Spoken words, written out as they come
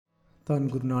ਧੰਨ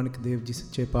ਗੁਰੂ ਨਾਨਕ ਦੇਵ ਜੀ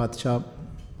ਸੱਚੇ ਪਾਤਸ਼ਾਹ,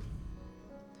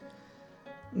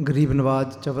 ਗਰੀਬ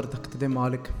ਨਵਾਜ ਚਵਰ ਤਖਤ ਦੇ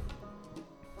ਮਾਲਿਕ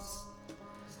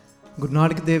Guru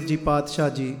Nanak Dev Ji Padshah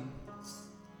Ji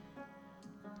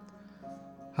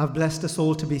have blessed us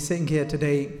all to be sitting here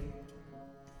today.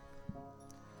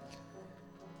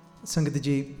 Sangat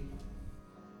Ji,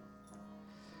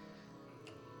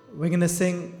 we're going to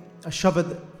sing a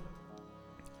shabad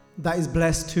that is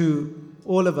blessed to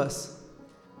all of us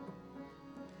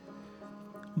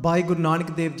by Guru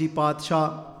Nanak Dev Ji Padshah.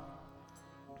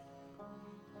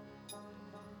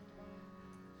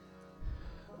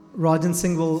 Rajan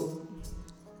Singh will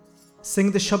sing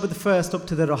the shabad first up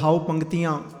to the Rahau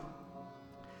Pangtiyan.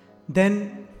 Then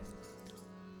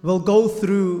we'll go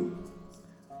through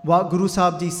what Guru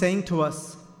Sahib Ji is saying to us.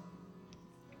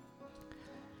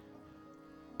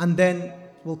 And then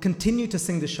we'll continue to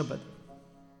sing the shabad.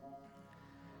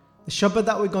 The shabad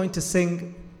that we're going to sing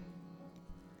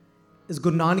is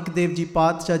Guru Nanak Dev Ji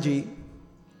Padshah Ji.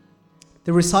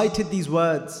 They recited these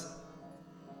words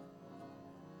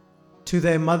to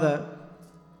their mother,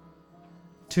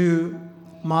 to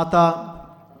Mata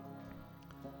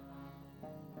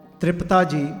Tripata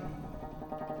Ji.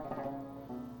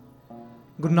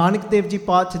 Guru Nanak Dev Ji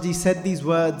Padshah Ji said these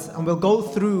words, and we'll go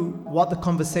through what the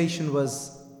conversation was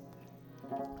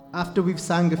after we've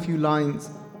sang a few lines.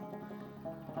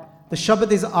 The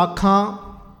shabad is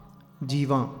Akhaa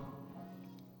Jeevaa,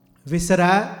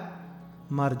 Visara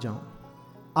Mar Jaun,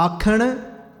 Akhan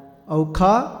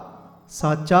Aukha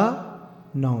Sacha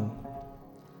No.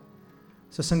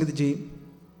 So Sangat Ji,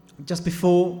 just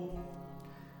before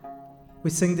we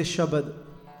sing this shabad,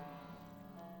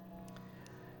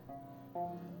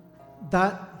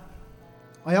 that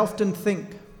I often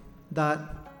think that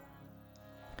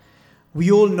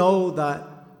we all know that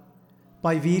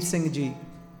Bhai Veer Singh Ji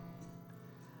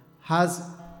has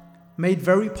made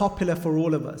very popular for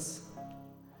all of us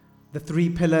the 3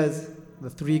 pillars, the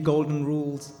 3 golden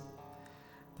rules,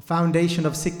 the foundation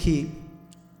of Sikhi.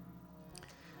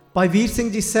 Bhai Veer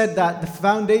Singh Ji said that the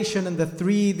foundation and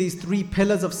these 3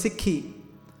 pillars of Sikhi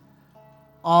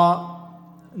are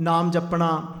Naam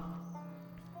Japna,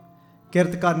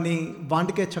 Kirt Karni,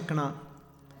 Vand Ke Chakna.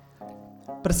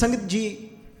 But Sangat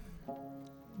Ji,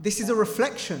 this is a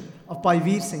reflection of Bhai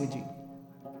Veer Singh Ji,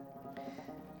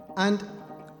 and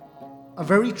a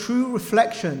very true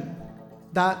reflection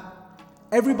that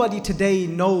everybody today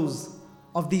knows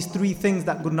of these 3 things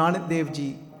that Guru Nanak Dev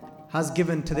Ji has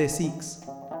given to their Sikhs.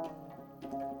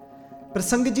 But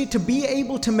Sangat Ji, to be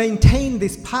able to maintain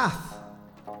this path,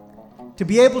 to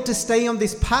be able to stay on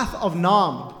this path of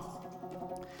Naam,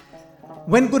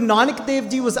 when Guru Nanak Dev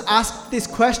Ji was asked this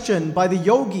question by the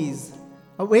yogis,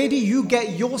 where do you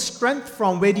get your strength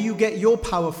from? Where do you get your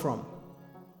power from?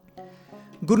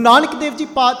 Guru Nanak Dev Ji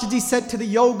Padshah Ji said to the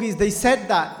yogis, they said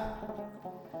that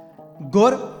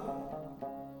Gur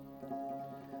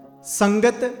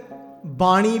Sangat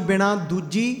Bani Bina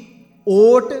Duji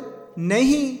Ot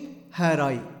Nahi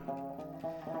Hai.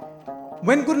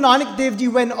 When Guru Nanak Dev Ji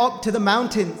went up to the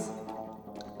mountains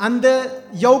and the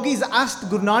yogis asked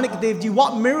Guru Nanak Dev Ji,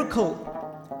 what miracle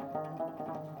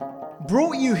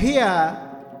brought you here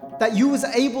that you was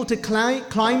able to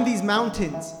climb these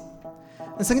mountains?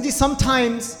 And Sangat Ji,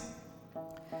 sometimes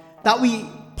that we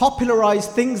popularize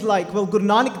things like, well, Guru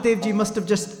Nanak Dev Ji must have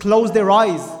just closed their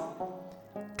eyes,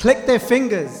 clicked their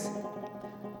fingers,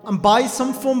 and by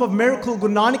some form of miracle,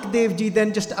 Guru Nanak Dev Ji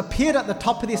then just appeared at the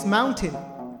top of this mountain.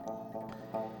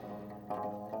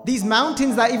 These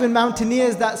mountains that even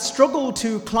mountaineers that struggle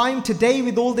to climb today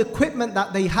with all the equipment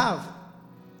that they have.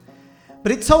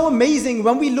 But it's so amazing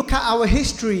when we look at our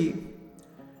history.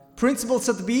 Principal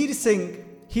Satbir Singh,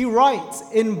 he writes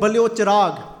in Balyo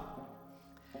Chirag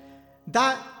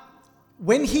that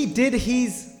when he did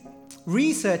his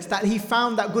research, that he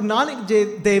found that Guru Nanak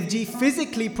Dev Ji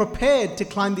physically prepared to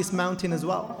climb this mountain as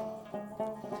well.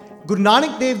 Guru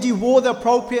Nanak Dev Ji wore the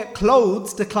appropriate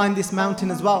clothes to climb this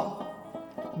mountain as well.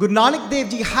 Guru Nanak Dev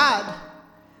Ji had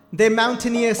their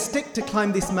mountaineer stick to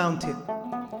climb this mountain.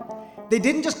 They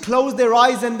didn't just close their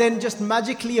eyes and then just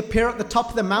magically appear at the top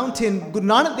of the mountain. Guru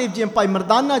Nanak Dev Ji and Bhai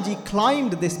Mardana Ji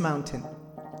climbed this mountain.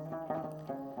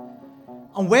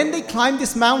 And when they climbed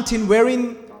this mountain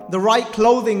wearing the right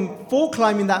clothing for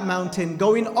climbing that mountain,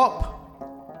 going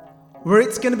up where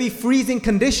it's going to be freezing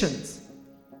conditions.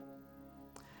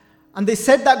 And they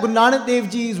said that Guru Nanak Dev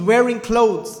Ji is wearing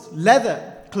clothes, leather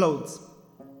clothes,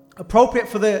 appropriate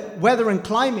for the weather and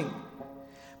climbing.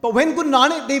 But when Guru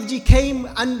Nanak Dev Ji came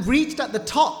and reached at the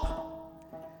top,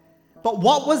 but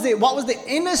what was it? What was the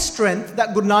inner strength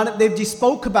that Guru Nanak Dev Ji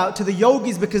spoke about to the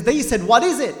yogis? Because they said, what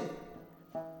is it?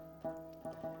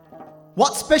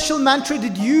 What special mantra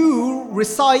did you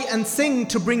recite and sing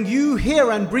to bring you here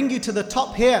and bring you to the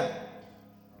top here?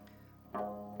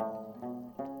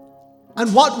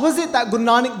 And what was it that Guru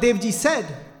Nanak Dev Ji said?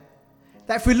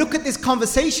 That if we look at this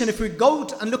conversation, if we go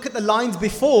and look at the lines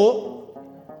before,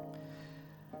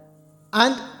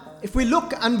 and if we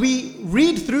look and we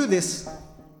read through this,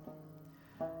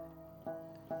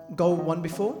 go one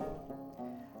before.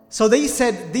 So they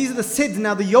said, these are the Siddhs,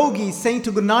 now the yogis saying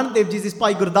to Guru Nanak Dev Ji, this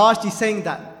Bhai Gurdas Ji saying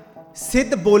that,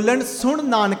 Siddh bolan sun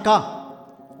Nanaka.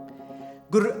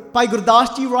 Bhai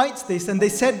Gurdas Ji writes this, and they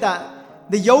said that,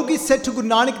 the yogis said to Guru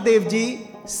Nanak Dev Ji,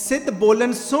 Siddh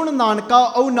bolan sun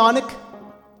Nanaka, O Nanak,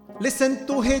 listen,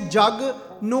 tuhe jag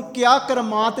nu kya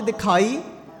karamat dikhai.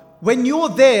 When you're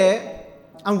there,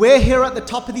 and we're here at the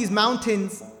top of these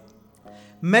mountains,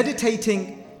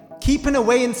 meditating, keeping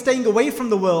away and staying away from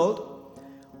the world,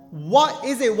 what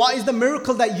is it? What is the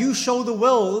miracle that you show the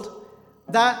world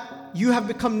that you have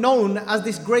become known as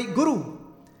this great Guru?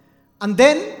 And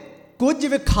then, kuj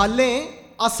vikhale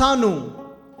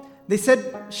asanu. They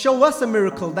said, show us a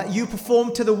miracle that you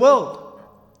perform to the world.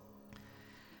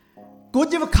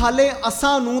 Kuj vikhale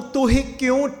asanu tuhe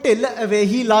kyon till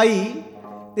avehi lai.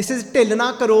 This is till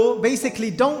na karo. Basically,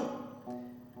 don't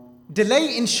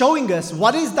delay in showing us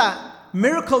what is that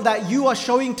miracle that you are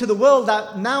showing to the world,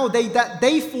 that now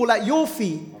they fall at your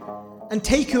feet and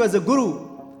take you as a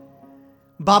guru.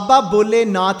 Baba bole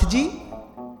Nath ji.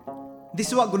 This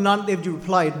is what Guru Nanak Dev Ji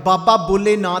replied. Baba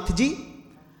bole Nath ji,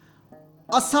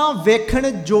 asa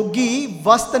vekhan jogi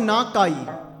vast na kai.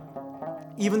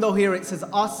 Even though here it says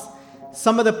us,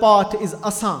 some of the part is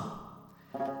asa.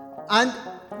 And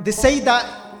they say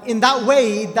that in that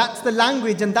way, that's the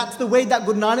language and that's the way that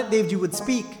Guru Nanak Dev Ji would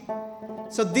speak.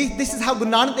 So this is how Guru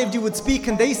Nanak Dev Ji would speak,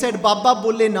 and they said, Baba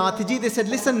bole Nath ji. They said,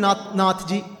 listen, Nath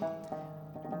ji,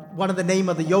 one of the name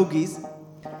of the yogis.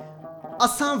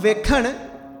 Asan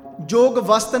vekhan jog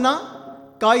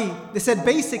vastana kai. They said,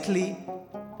 basically,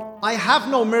 I have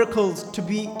no miracles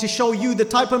to show you the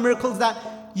type of miracles that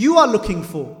you are looking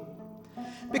for.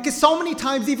 Because so many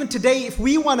times, even today, if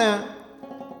we want to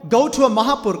go to a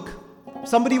Mahapurkh,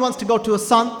 somebody wants to go to a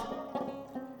Sant,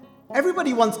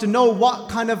 everybody wants to know what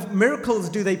kind of miracles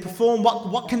do they perform,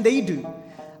 what can they do.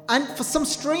 And for some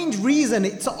strange reason,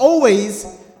 it's always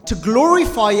to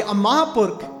glorify a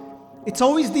Mahapurkh. It's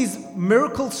always these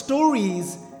miracle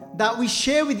stories that we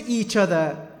share with each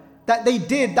other that they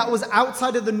did that was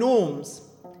outside of the norms.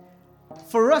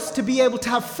 For us to be able to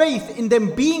have faith in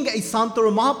them being a Sant or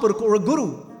a Mahapurkh or a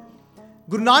Guru.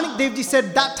 Guru Nanak Dev Ji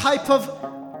said, that type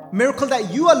of miracle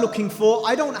that you are looking for,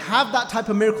 I don't have that type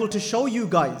of miracle to show you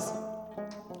guys.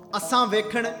 Asan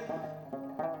vekhan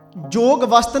jog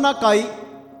vastana kai.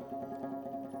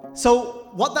 So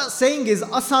what that's saying is,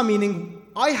 asa meaning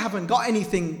I haven't got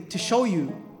anything to show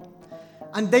you.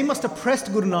 And they must have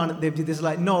pressed Guru Nanak Dev Ji. They're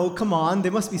like, no, come on,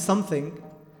 there must be something.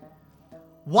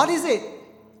 What is it?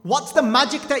 What's the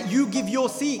magic that you give your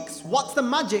Sikhs? What's the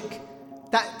magic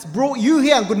that's brought you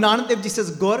here? And Guru Nanak Dev Ji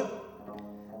says, Gur,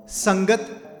 Sangat,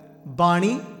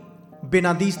 Bani,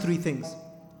 Bina, these three things.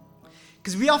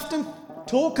 Because we often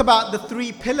talk about the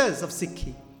three pillars of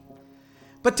Sikhi.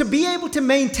 But to be able to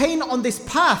maintain on this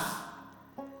path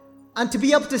and to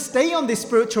be able to stay on this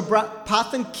spiritual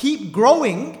path and keep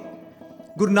growing,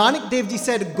 Guru Nanak Dev Ji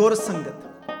said, Gur Sangat.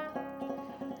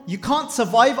 You can't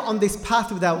survive on this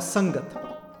path without Sangat.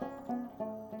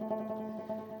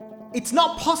 It's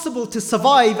not possible to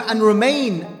survive and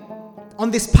remain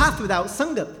on this path without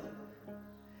Sangat.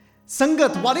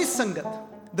 Sangat, what is Sangat?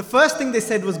 The first thing they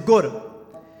said was Gur.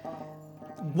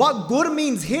 What Gur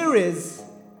means here is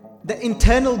the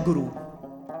internal Guru.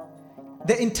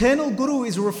 The internal Guru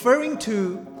is referring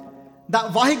to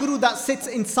that Vaheguru that sits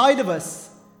inside of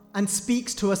us and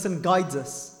speaks to us and guides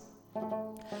us.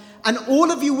 And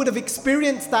all of you would have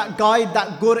experienced that guide,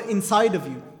 that Gur inside of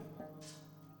you.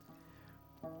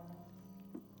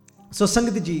 So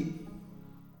Sangat ji,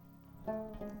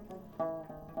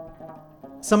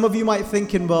 some of you might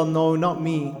thinking, well, no, not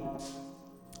me.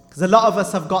 Because a lot of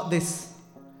us have got this,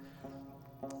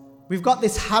 we've got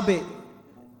this habit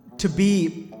to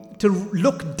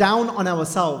look down on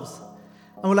ourselves.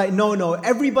 And we're like, no,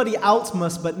 everybody else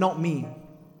must, but not me.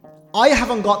 I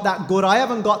haven't got that Gur, I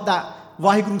haven't got that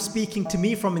Vaheguru speaking to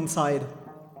me from inside.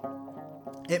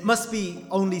 It must be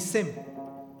only Sim.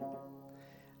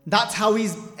 That's how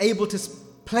he's able to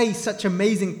play such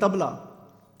amazing tabla.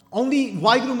 Only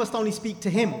Vaheguru must only speak to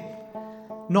him,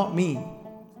 not me.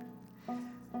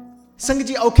 Sangat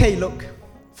ji, okay, look,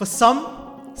 for some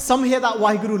hear that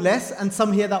Vaheguru less and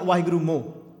some hear that Vaheguru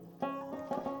more.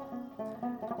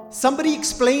 Somebody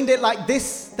explained it like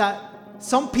this, that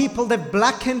Some people, they've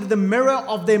blackened the mirror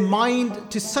of their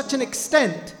mind to such an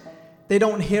extent, they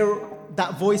don't hear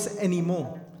that voice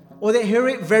anymore. Or they hear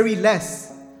it very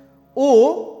less.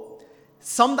 Or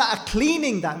some that are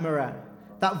cleaning that mirror,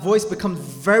 that voice becomes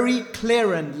very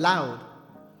clear and loud.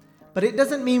 But it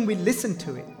doesn't mean we listen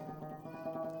to it.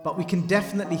 But we can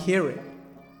definitely hear it.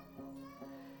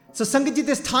 So Sangat ji,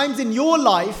 there's times in your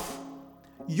life,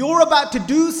 you're about to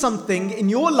do something in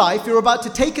your life, you're about to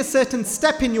take a certain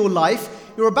step in your life,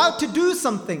 you're about to do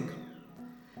something.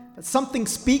 But something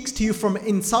speaks to you from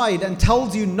inside and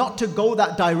tells you not to go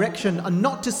that direction and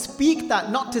not to speak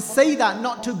that, not to say that,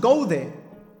 not to go there.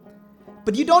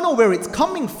 But you don't know where it's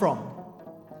coming from.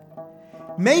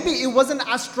 Maybe it wasn't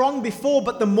as strong before,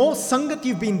 but the more Sangat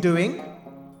you've been doing,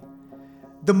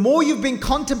 the more you've been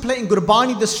contemplating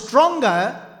Gurbani, the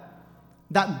stronger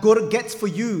that Gur gets for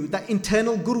you, that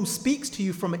internal Guru speaks to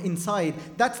you from inside.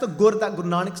 That's the Gur that Guru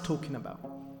Nanak's talking about.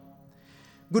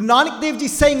 Guru Nanak Dev Ji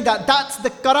saying that that's the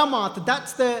karamat,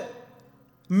 that's the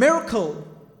miracle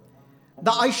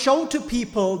that I show to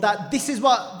people, that this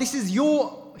is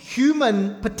your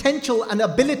human potential and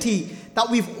ability that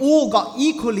we've all got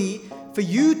equally, for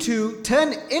you to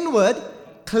turn inward,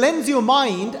 cleanse your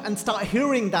mind and start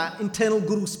hearing that internal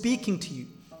Guru speaking to you.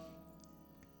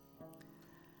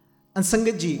 And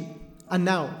Sangat ji, and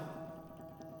now,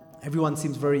 everyone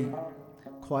seems very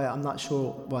quiet. I'm not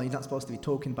sure, well, you're not supposed to be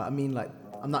talking, but I mean, like,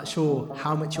 I'm not sure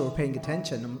how much you're paying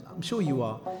attention. I'm sure you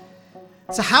are.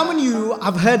 So how many of you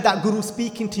have heard that Guru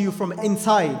speaking to you from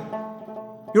inside?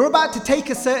 You're about to take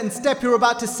a certain step, you're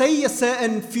about to say a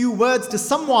certain few words to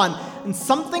someone, and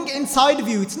something inside of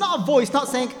you, it's not a voice, not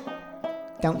saying,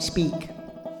 don't speak.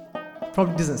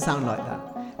 Probably doesn't sound like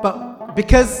that. But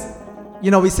because,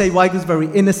 we say Waheguru's very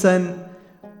innocent,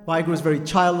 Waheguru's very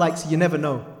childlike, so you never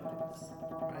know.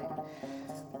 Right?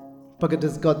 But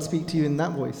does God speak to you in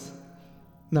that voice?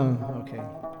 No, okay.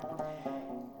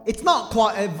 It's not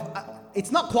quite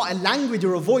a language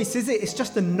or a voice, is it? It's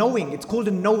just a knowing. It's called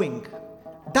a knowing.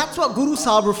 That's what Guru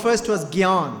Sahib refers to as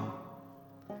Gyan,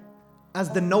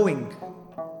 as the knowing.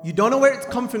 You don't know where it's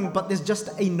come from, but there's just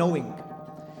a knowing.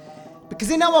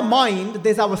 Because in our mind,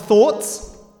 there's our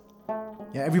thoughts.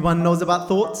 Yeah, everyone knows about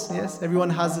thoughts. Yes, everyone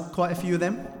has quite a few of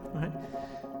them. Right?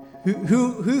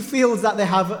 Who feels that they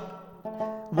have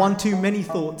one too many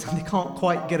thoughts and they can't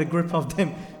quite get a grip of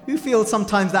them? Who feels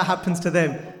sometimes that happens to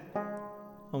them?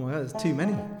 Oh my God, there's too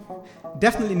many.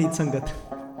 Definitely need Sangat.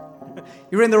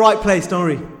 You're in the right place, don't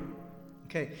worry.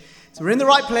 Okay, so we're in the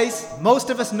right place. Most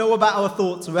of us know about our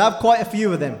thoughts. We have quite a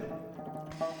few of them.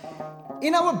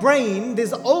 In our brain,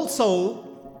 there's an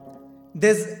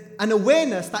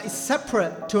awareness that is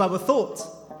separate to our thoughts.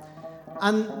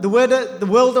 And the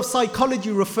world of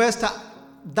psychology refers to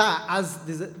that as,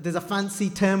 there's a fancy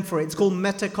term for it. It's called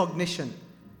metacognition.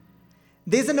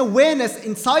 There's an awareness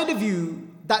inside of you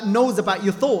that knows about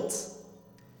your thoughts.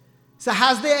 So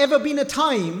has there ever been a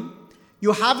time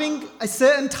you're having a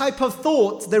certain type of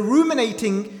thoughts, they're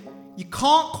ruminating, you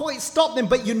can't quite stop them,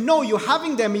 but you know you're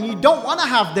having them, and you don't want to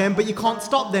have them, but you can't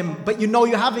stop them, but you know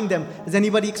you're having them. Has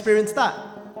anybody experienced that?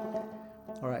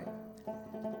 All right.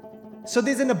 So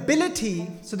there's an ability,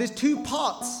 so there's two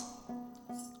parts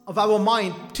of our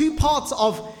mind, two parts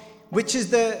of, which is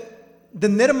the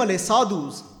Nirmale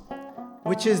Sadhus,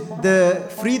 which is the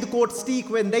Friedcourt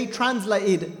Steek, when they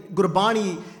translated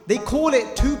Gurbani, they call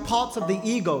it two parts of the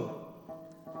ego.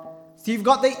 So you've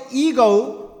got the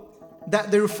ego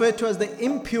that they refer to as the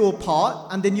impure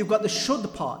part, and then you've got the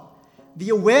Shuddh part. The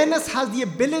awareness has the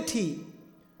ability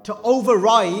to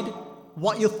override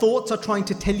what your thoughts are trying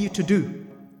to tell you to do.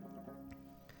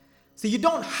 So you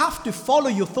don't have to follow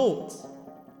your thoughts,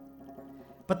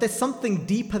 but there's something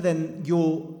deeper than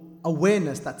your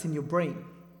awareness that's in your brain.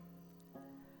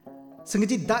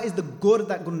 Sangat, that is the Gur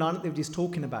that Guru Nanak Dev Ji is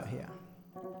talking about here.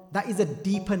 That is a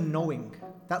deeper knowing.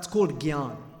 That's called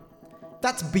Gyan.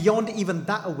 That's beyond even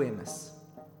that awareness.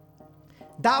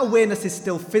 That awareness is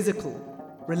still physical,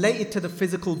 related to the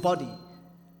physical body.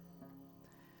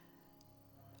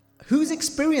 Who's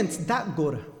experienced that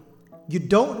Gur? You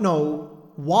don't know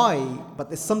why, but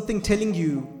there's something telling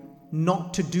you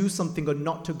not to do something or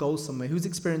not to go somewhere. Who's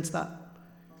experienced that?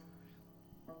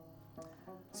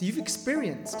 So you've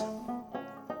experienced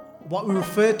what we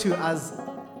refer to as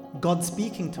God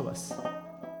speaking to us.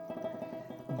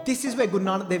 This is where Guru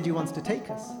Nanak Dev Ji wants to take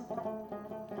us.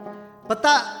 But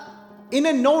that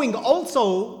inner knowing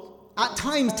also at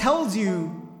times tells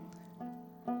you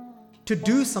to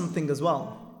do something as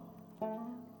well.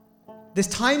 There's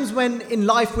times when in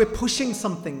life we're pushing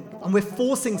something and we're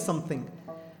forcing something.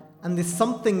 And there's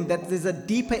something that there's a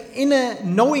deeper inner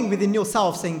knowing within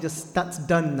yourself saying, just that's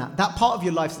done now. That part of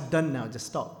your life's done now. Just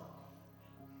stop.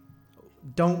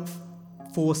 Don't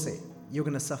force it. You're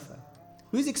going to suffer.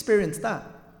 Who's experienced that?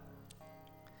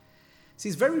 See,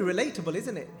 it's very relatable,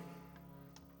 isn't it?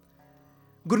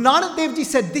 Guru Nanak Dev Ji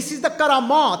said, this is the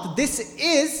karamat. This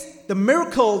is the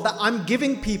miracle that I'm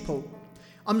giving people.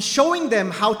 I'm showing them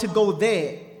how to go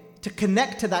there, to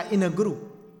connect to that inner Guru.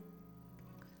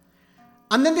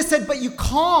 And then they said, but you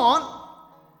can't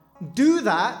do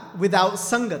that without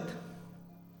Sangat.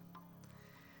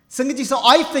 Sangat ji, so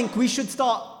I think we should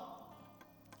start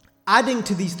adding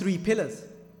to these three pillars.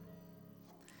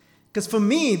 Because for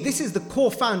me, this is the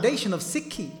core foundation of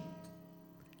Sikhi.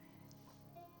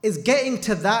 Is getting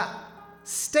to that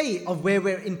state of where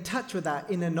we're in touch with that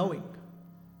inner knowing.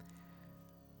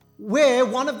 Where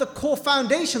one of the core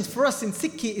foundations for us in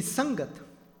Sikhi is Sangat.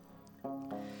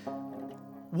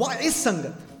 What is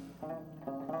Sangat?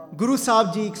 Guru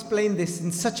Sahib Ji explained this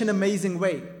in such an amazing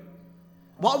way.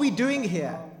 What are we doing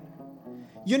here?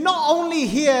 You're not only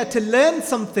here to learn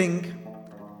something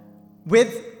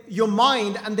with your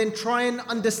mind and then try and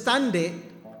understand it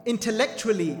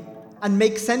intellectually and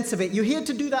make sense of it. You're here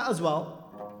to do that as well.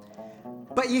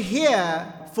 But you're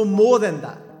here for more than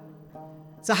that.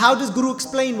 So how does Guru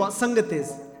explain what Sangat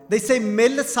is? They say,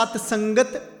 Mil Sat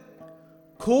Sangat,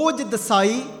 Khoj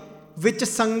Dasai, Vich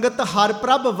Sangat Har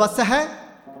Prabh Vas Hai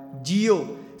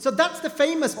Jio. So that's the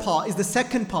famous part, is the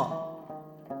second part.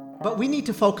 But we need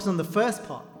to focus on the first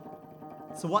part.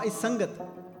 So what is Sangat?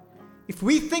 If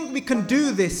we think we can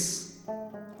do this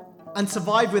and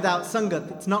survive without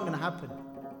Sangat, it's not going to happen.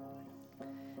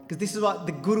 Because this is what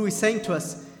the Guru is saying to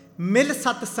us. Mil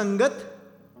Sat Sangat,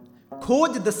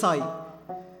 Khoj Dasai.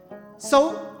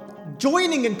 So,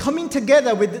 joining and coming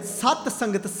together with Sat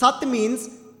Sangat. Sat means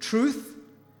truth.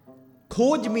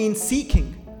 Khoj means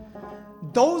seeking.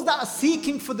 Those that are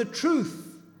seeking for the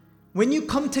truth, when you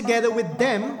come together with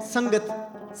them,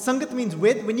 Sangat means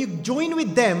with, when you join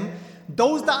with them,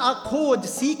 those that are khoj,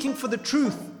 seeking for the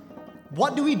truth,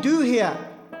 what do we do here?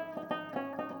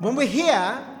 When we're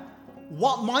here,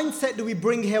 what mindset do we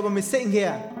bring here when we're sitting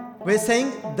here? We're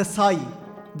saying Dasai.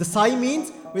 Dasai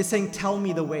means we're saying, tell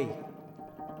me the way.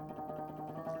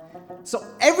 So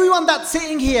everyone that's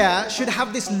sitting here should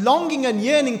have this longing and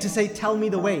yearning to say, tell me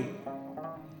the way.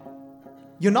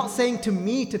 You're not saying to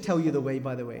me to tell you the way,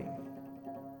 by the way.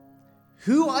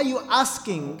 Who are you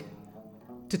asking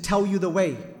to tell you the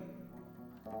way?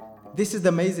 This is the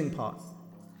amazing part.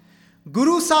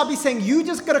 Guru Sahib is saying, you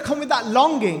just got to come with that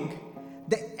longing.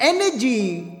 The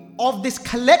energy of this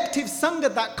collective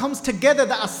Sangat that comes together,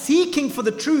 that are seeking for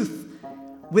the truth,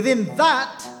 within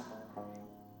that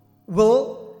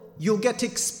you'll get to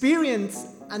experience,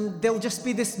 and there'll just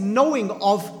be this knowing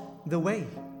of the way.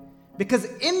 Because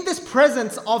in this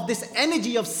presence of this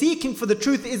energy of seeking for the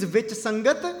truth is Vich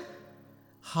Sangat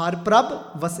Har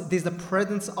Prabh. There's the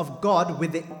presence of God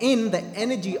within the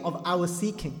energy of our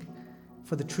seeking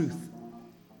for the truth.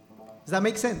 Does that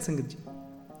make sense, Sangatji?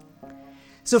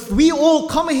 So if we all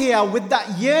come here with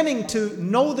that yearning to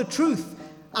know the truth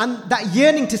and that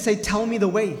yearning to say, tell me the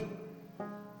way,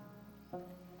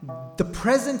 the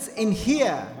presence in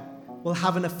here will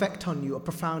have an effect on you, a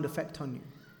profound effect on you.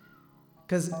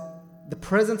 Because the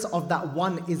presence of that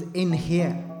one is in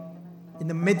here, in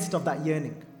the midst of that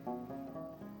yearning.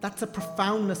 That's a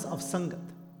profoundness of Sangat.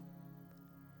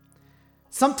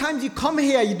 Sometimes you come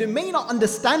here, you may not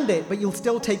understand it, but you'll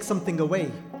still take something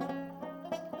away.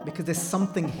 Because there's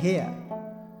something here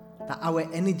that our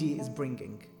energy is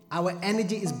bringing. Our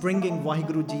energy is bringing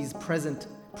Vaheguru Ji's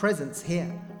presence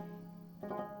here.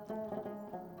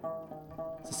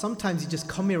 So sometimes you just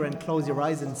come here and close your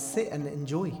eyes and sit and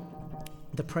enjoy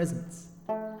the presence.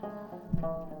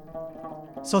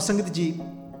 So Sangat Ji,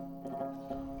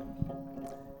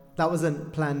 that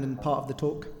wasn't planned and part of the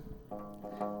talk.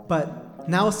 But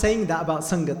now saying that about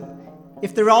Sangat,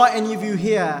 if there are any of you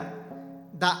here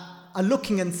that are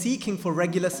looking and seeking for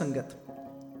regular Sangat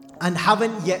and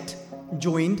haven't yet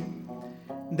joined,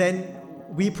 then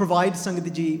we provide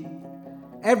Sangat Ji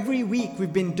every week.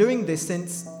 We've been doing this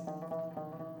since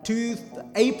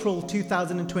April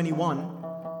 2021.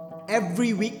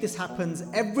 Every week this happens,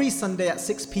 every Sunday at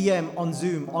 6 p.m. on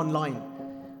Zoom, online.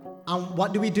 And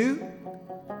what do?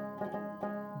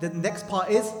 The next part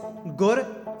is Gur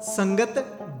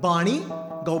Sangat Bani.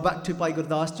 Go back to Bhai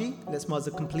Gurdas Ji. Let's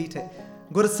complete it.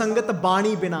 Gur Sangat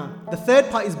Bani Bina. The third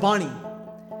part is Bani.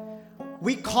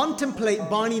 We contemplate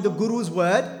Bani, the Guru's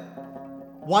word.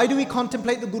 Why do we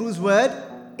contemplate the Guru's word?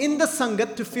 In the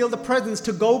Sangat, to feel the presence,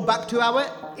 to go back to our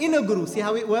inner Guru. See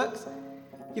how it works?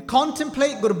 You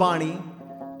contemplate Gurbani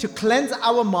to cleanse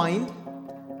our mind,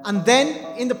 and then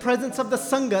in the presence of the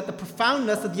Sangat, the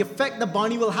profoundness of the effect the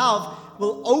Bani will have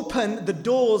will open the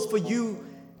doors for you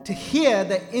to hear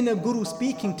the inner Guru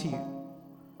speaking to you.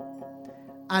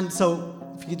 And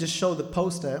so, if you just show the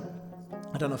poster,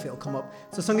 I don't know if it'll come up.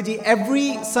 So Sangatji,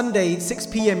 every Sunday, 6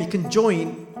 p.m, you can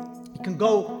join. You can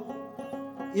go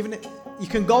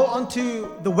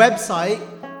onto the website,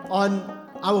 on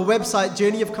our website,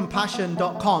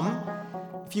 journeyofcompassion.com.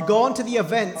 If you go onto the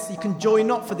events, you can join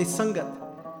up for this Sangat.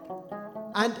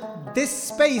 And this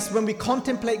space, when we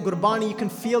contemplate Gurbani, you can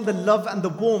feel the love and the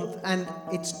warmth, and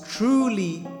it's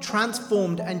truly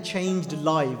transformed and changed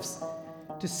lives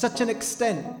to such an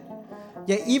extent.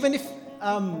 Yeah, even if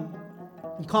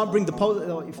you can't bring the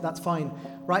poster, if that's fine,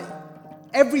 right?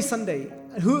 Every Sunday.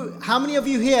 How many of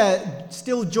you here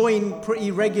still join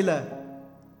pretty regular?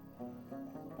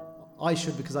 I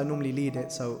should, because I normally lead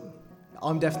it, so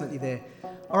I'm definitely there.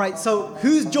 All right, so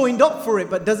who's joined up for it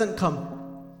but doesn't come?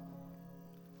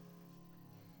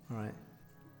 All right.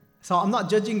 So I'm not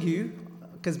judging you,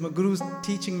 because my guru's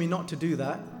teaching me not to do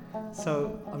that.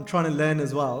 So I'm trying to learn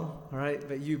as well. All right,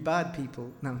 but you bad people.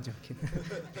 No, I'm joking.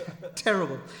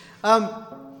 Terrible.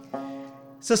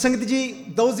 So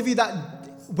Sangatji, those of you that,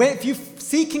 if you're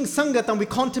seeking Sangat and we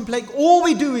contemplate, all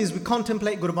we do is we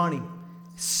contemplate Gurbani.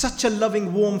 Such a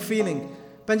loving, warm feeling.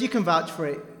 Ben, you can vouch for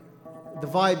it. The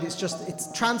vibe is just, it's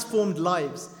transformed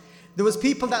lives. There was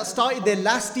people that started there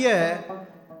last year,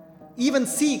 even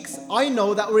Sikhs, I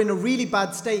know, that were in a really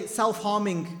bad state,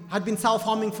 self-harming, had been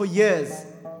self-harming for years.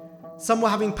 Some were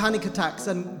having panic attacks,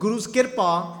 and Guru's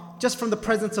Kirpa, just from the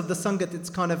presence of the Sangat,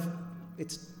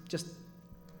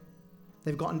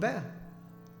 they've gotten better.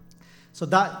 So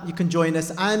that you can join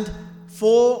us. And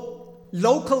for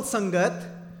local Sangat,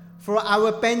 for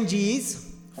our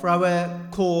Penjis, for our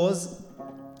cause,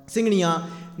 Singhniya,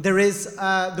 there is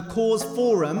the cause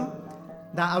forum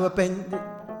that our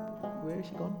where is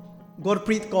she gone?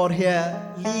 Gurpreet Kaur here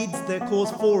leads the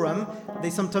cause forum. They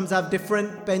sometimes have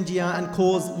different Penjiya and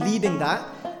cause leading that,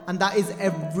 and that is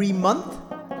every month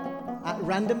at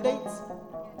random dates.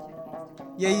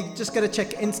 Yeah, you just gotta check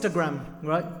Instagram,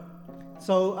 right?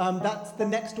 So that's the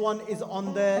next one is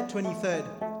on the 23rd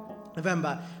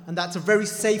November, and that's a very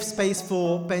safe space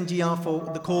for Penjiya, for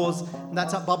the cause, and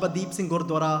that's at Baba Deep Singh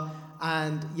Gurdwara.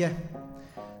 And yeah,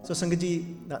 so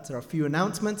Sangatji, that's our few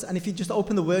announcements. And if you just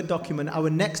open the Word document, our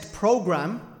next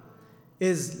program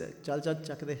is,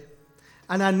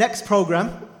 and our next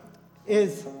program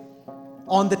is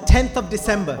on the 10th of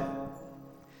December.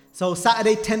 So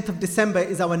Saturday, 10th of December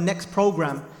is our next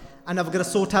program. And I'm going to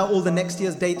sort out all the next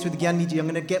year's dates with Gyaniji. I'm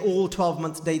going to get all 12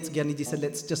 months dates. Gyaniji said,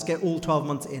 let's just get all 12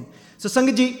 months in. So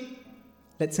Sangatji,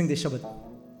 let's sing this Shabad.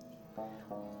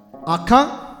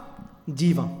 Akhaa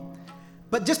Jeevaa.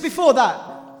 But just before that,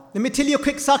 let me tell you a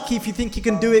quick Sakhi if you think you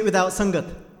can do it without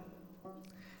Sangat.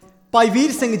 Bhai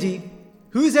Veer Singh ji.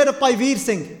 Who's heard of Bhai Veer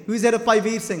Singh? Who's heard of Bhai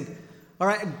Veer Singh? All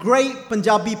right, a great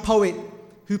Punjabi poet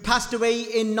who passed away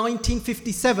in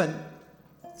 1957.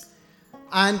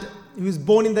 And he was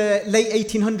born in the late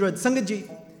 1800s. Sangatji,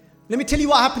 let me tell you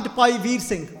what happened to Bhai Veer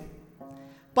Singh.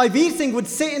 Bhai Veer Singh would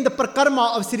sit in the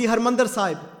Parkarma of Sri Harmandir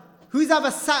Sahib. Who's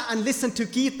ever sat and listened to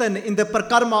Kirtan in the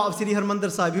Parkarma of Sri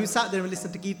Harmandir Sahib? Who sat there and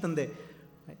listened to Kirtan there?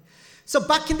 Right. So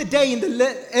back in the day, in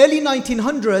the early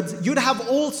 1900s, you'd have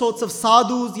all sorts of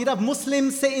sadhus. You'd have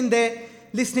Muslims sitting there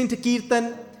listening to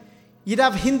Kirtan. You'd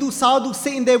have Hindu sadhus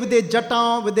sitting there with their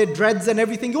jata, with their dreads and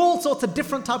everything. All sorts of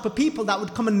different type of people that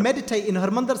would come and meditate in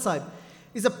Harmandir Sahib.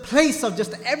 It's a place of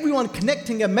just everyone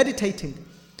connecting and meditating.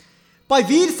 Bhai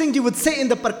Veer Singh ji would sit in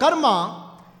the Parkarma,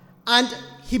 and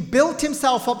he built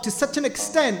himself up to such an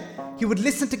extent, he would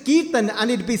listen to Kirtan and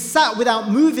he'd be sat without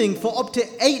moving for up to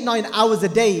 8-9 hours a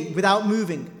day without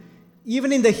moving.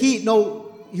 Even in the heat,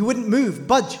 no, he wouldn't move,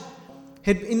 budge.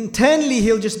 Internally,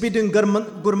 he'll just be doing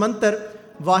Gurmantar,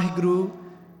 Vaheguru,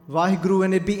 Vaheguru,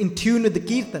 and he'd be in tune with the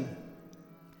Kirtan.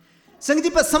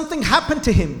 Sangatji, but something happened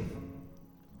to him.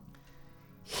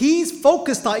 His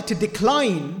focus started to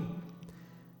decline.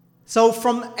 So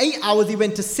from 8 hours, he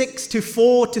went to 6 to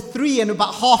 4 to 3 and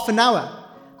about half an hour.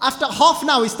 After half an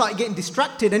hour, he started getting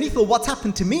distracted and he thought, what's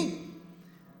happened to me?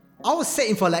 I was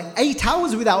sitting for like 8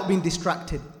 hours without being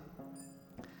distracted.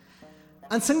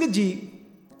 And Sangatji,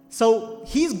 so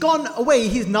he's gone away.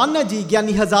 His Nana Ji,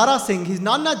 Gyani Hazara Singh, his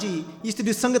Nana Ji used to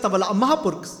do Sangat of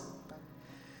Mahapurkhs.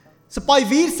 So Bhai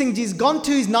Veer Singh Ji's gone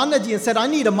to his Nana Ji and said, I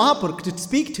need a Mahapurkh to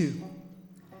speak to.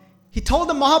 He told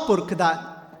the Mahapurkh that,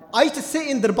 I used to sit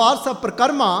in Darbar Sahib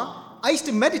Parkarma, I used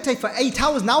to meditate for 8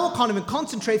 hours, now I can't even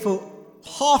concentrate for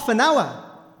half an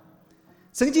hour.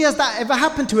 Singh Ji, has that ever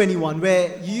happened to anyone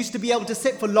where you used to be able to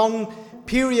sit for long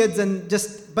periods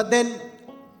but then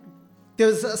there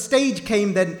was a stage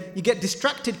came, then you get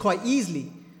distracted quite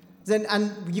easily,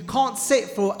 and you can't sit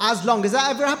for as long? Has that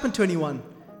ever happened to anyone?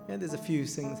 Yeah, there's a few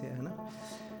things here. No?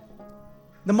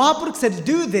 The Mahaprabhu said, to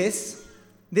do this,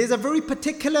 there's a very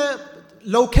particular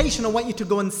location I want you to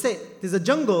go and sit. There's a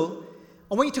jungle.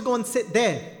 I want you to go and sit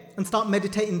there and start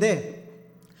meditating there.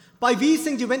 Bhai Veer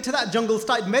Singh Ji went to that jungle,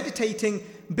 started meditating,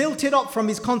 built it up from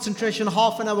his concentration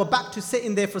half an hour back to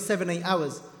sitting there for 7-8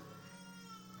 hours.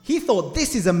 He thought,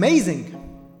 this is amazing.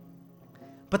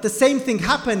 But the same thing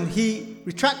happened. He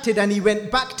retracted and he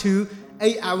went back to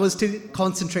 8 hours to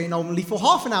concentrate only for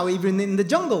half an hour, even in the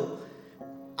jungle.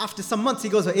 After some months, he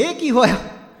goes,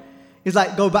 he's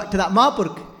like, go back to that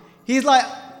Mahaprabhu. He's like,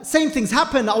 same things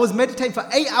happened. I was meditating for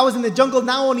 8 hours in the jungle.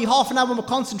 Now only half an hour, my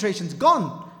concentration's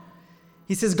gone.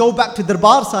 He says, go back to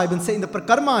Darbar Sahib and sit in the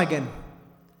Prakarma again.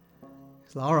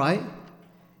 He's like, all right.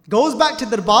 Goes back to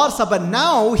Darbar Sahib, but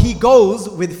now he goes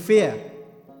with fear.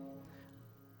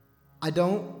 I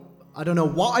don't know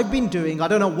what I've been doing. I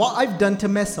don't know what I've done to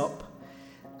mess up.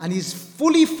 And he's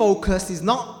fully focused. He's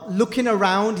not looking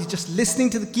around. He's just listening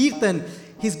to the Kirtan.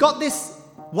 He's got this,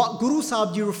 what Guru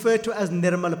Sahib Ji referred to as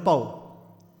Nirmal Pau.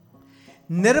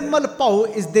 Nirmal Pau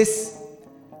is this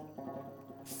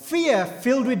fear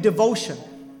filled with devotion.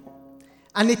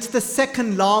 And it's the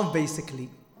second law basically.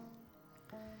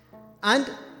 And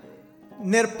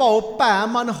Nirpau pa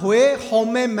man hoye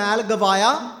home mal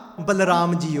gavaya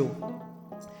Balaram Jiyo.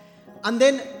 And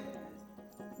then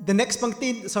the next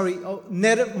pankti,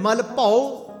 Nirmal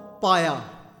Pau Paya.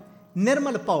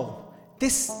 Nirmal Pau.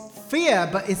 This fear,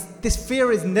 but this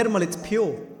fear is Nirmal, it's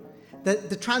pure.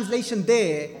 The translation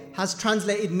there has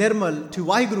translated Nirmal to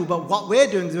Vaheguru, but what we're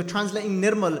doing is we're translating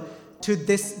Nirmal to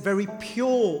this very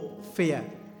pure fear.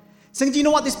 Singh, do you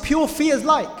know what this pure fear is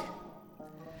like?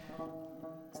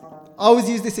 I always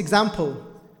use this example.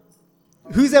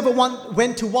 Who's ever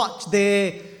went to watch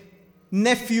their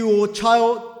nephew or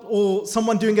child or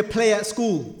someone doing a play at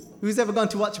school? Who's ever gone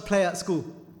to watch a play at school?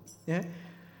 Yeah?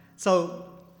 So,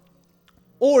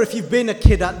 or if you've been a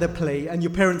kid at the play and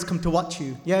your parents come to watch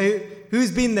you. Yeah?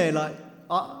 Who's been there? Like,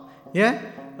 yeah?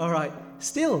 All right.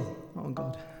 Still. Oh,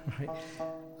 God. All right.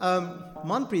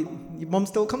 Manpreet, your mom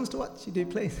still comes to watch you do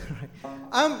plays.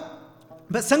 All right.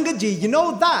 But Sangat Ji, you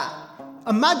know that?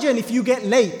 Imagine if you get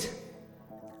late.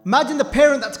 Imagine the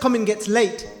parent that's coming gets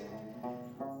late.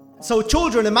 So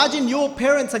children, imagine your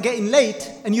parents are getting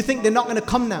late and you think they're not going to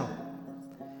come now.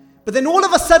 But then all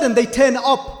of a sudden they turn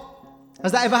up.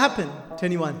 Has that ever happened to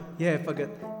anyone? Yeah, forget.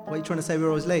 What are you trying to say? We're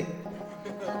always late.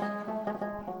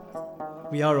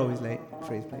 We are always late.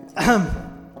 Phrase, please.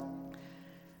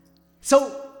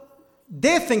 So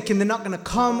they're thinking they're not going to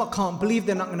come. I can't believe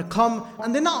they're not going to come.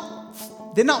 And they're not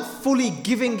fully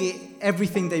giving it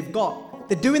everything they've got.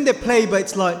 They're doing their play, but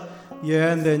it's like,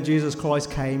 yeah, and then Jesus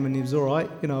Christ came and he was all right.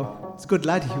 You know, it's a good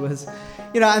lad he was.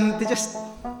 You know, and they're just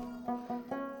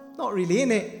not really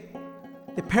in it.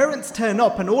 The parents turn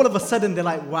up and all of a sudden they're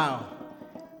like, wow.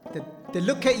 They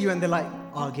look at you and they're like,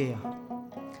 Agaya.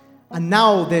 And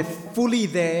now they're fully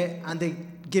there and they're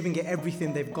giving it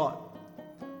everything they've got.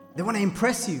 They want to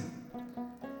impress you.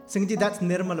 Singh Ji, that's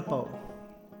Nirmal Pau.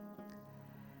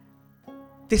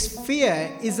 This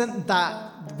fear isn't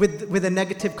that with a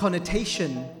negative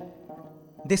connotation.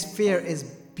 This fear is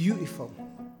beautiful.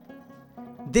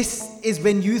 This is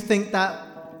when you think that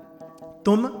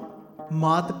Tum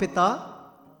Mat Pita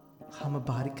Hum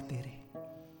Barik Tere.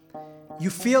 You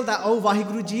feel that, oh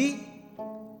Vaheguru Ji,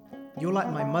 you're like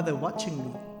my mother watching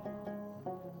me.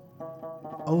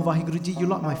 Oh Vaheguru Ji, you're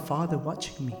like my father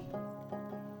watching me.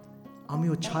 I'm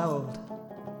your child.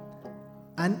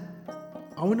 And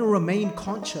I want to remain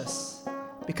conscious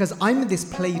because I'm in this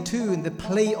play too, in the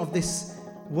play of this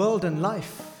world and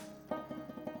life.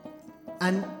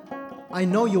 And I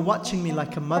know you're watching me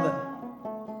like a mother.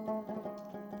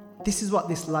 This is what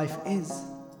this life is.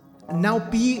 And now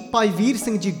Bhai Veer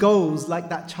Singh Ji goes like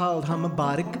that child, Hum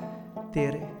Barik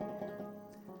Tere.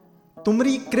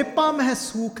 Tumri kripa mein hai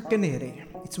sukh kanere.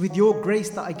 It's with your grace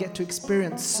that I get to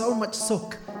experience so much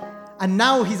sukh. And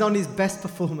now he's on his best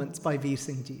performance, Bhai Veer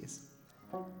Singh Ji is.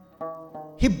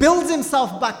 He builds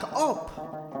himself back up.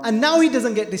 And now he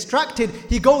doesn't get distracted.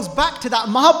 He goes back to that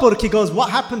Mahaprabhu. He goes, what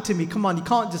happened to me? Come on, you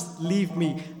can't just leave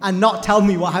me and not tell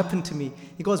me what happened to me.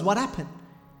 He goes, what happened?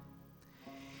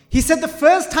 He said the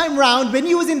first time round, when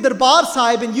you was in Darbar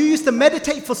Sahib and you used to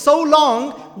meditate for so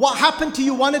long, what happened to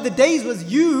you one of the days was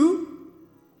you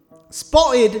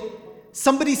spotted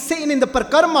somebody sitting in the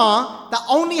Parkarma that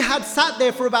only had sat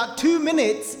there for about 2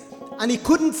 minutes and he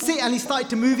couldn't sit and he started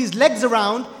to move his legs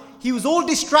around. he was all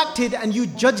distracted and you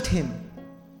judged him.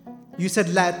 You said,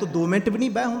 "La to 2 minute bhi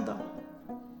nahi beh hunda."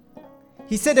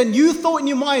 He said, and you thought in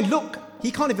your mind, "Look,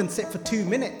 he can't even sit for 2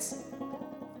 minutes.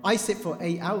 I sit for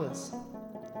 8 hours."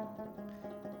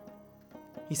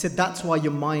 He said, that's why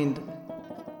your mind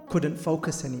couldn't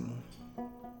focus anymore.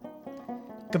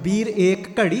 Kabir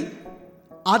ek kadi,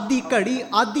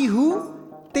 adi hu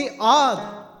te aad.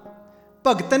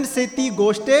 Bhagtan seti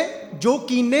goshte, jo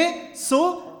kine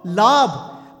so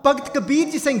labh. Bhagat Kabir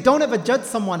ji saying, don't ever judge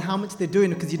someone how much they're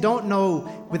doing, because you don't know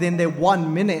within their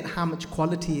 1 minute how much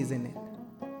quality is in it.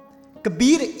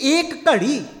 Kabir ek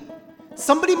kadi.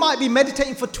 Somebody might be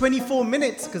meditating for 24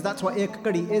 minutes, because that's what ek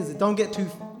kadi is. Don't get too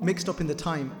mixed up in the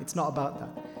time. It's not about that.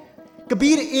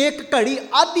 Kabir ek kadi,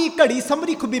 adi kadi.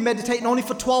 Somebody could be meditating only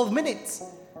for 12 minutes.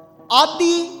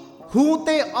 Adi hu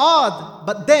te aad.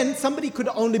 But then somebody could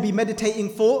only be meditating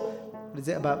for, what is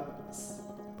it, about,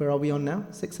 where are we on now?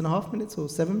 6.5 minutes or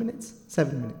 7 minutes?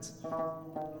 7 minutes.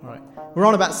 All right. We're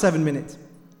on about 7 minutes.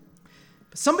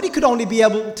 But somebody could only be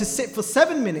able to sit for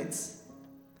 7 minutes.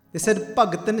 They said,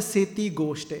 Bhagatan seti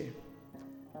goshte.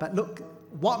 But look,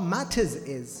 what matters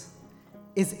is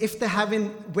if they're having,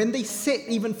 when they sit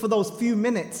even for those few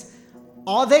minutes,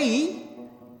 are they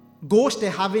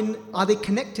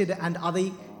connected and are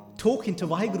they talking to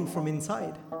Vaheguru from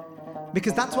inside?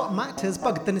 Because that's what matters.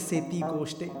 Bhagatan seti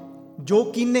goshte.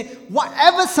 Jo kinne,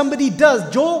 whatever somebody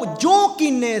does, jo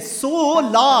kinne so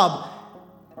labh,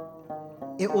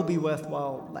 it will be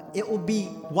worthwhile. Like, it will be,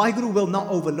 Vaheguru will not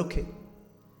overlook it.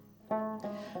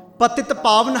 Patit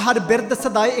pavan har bird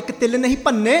sadai ek til nahi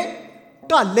panne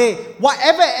kale.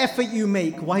 Whatever effort you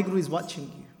make, Vaheguru is watching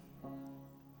you.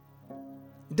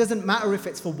 It doesn't matter if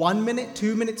it's for 1 minute,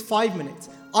 2 minutes, 5 minutes.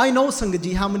 I know,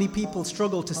 Sangaji, how many people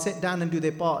struggle to sit down and do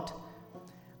their part.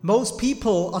 Most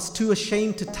people are too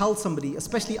ashamed to tell somebody,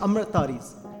 especially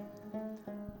Amritaris.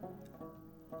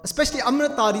 Especially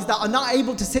Amritaris that are not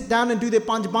able to sit down and do their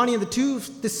Panjbani,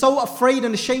 and they're so afraid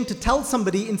and ashamed to tell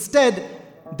somebody. Instead,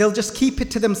 they'll just keep it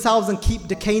to themselves and keep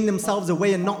decaying themselves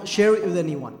away and not share it with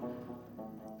anyone.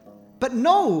 But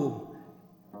no,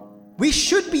 we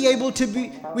should be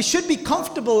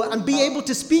comfortable and be able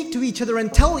to speak to each other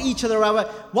and tell each other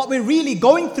what we're really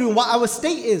going through and what our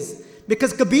state is.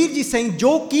 Because Kabir ji is saying,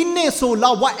 Jo kinne so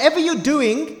la, whatever you're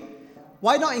doing,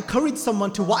 why not encourage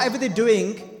someone to whatever they're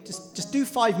doing, just do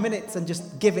 5 minutes and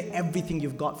just give it everything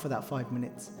you've got for that 5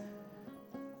 minutes.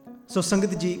 So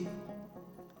Sangat ji,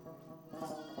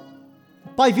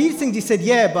 Bhai Veer Singh ji said,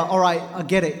 yeah, but alright, I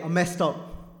get it, I messed up.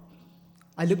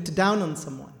 I looked down on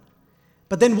someone.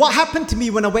 But then what happened to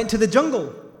me when I went to the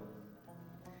jungle?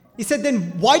 He said,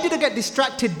 then why did I get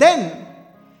distracted then?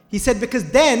 He said, because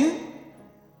then,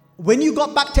 when you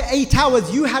got back to 8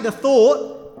 hours, you had a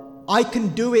thought, I can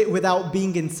do it without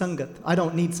being in Sangat. I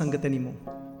don't need Sangat anymore.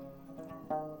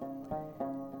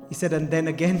 He said, and then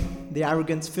again, the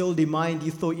arrogance filled your mind.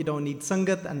 You thought you don't need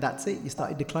Sangat, and that's it. You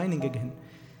started declining again.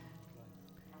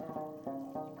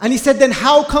 And he said, then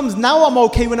how comes now I'm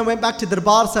okay when I went back to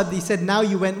Darbar Sahib? He said, now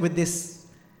you went with this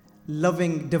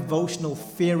loving, devotional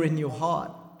fear in your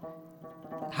heart.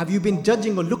 Have you been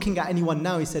judging or looking at anyone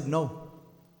now? He said, no.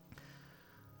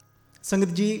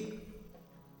 Sangat ji,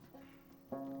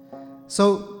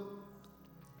 so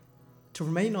to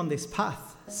remain on this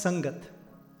path, Sangat,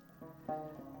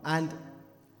 and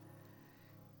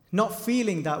not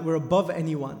feeling that we're above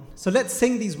anyone. So let's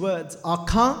sing these words.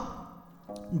 Akhaa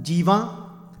Jeevaa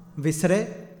visre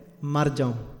mar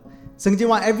jaun. Sangat ji,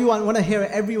 want to hear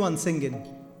everyone singing.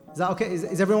 Is that okay?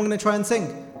 Is everyone going to try and sing?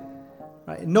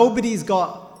 Right. Nobody's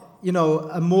got,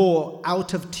 a more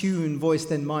out of tune voice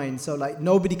than mine. So like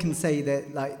nobody can say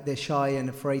that like they're shy and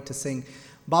afraid to sing.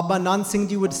 Baba Nand Singh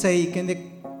ji would say,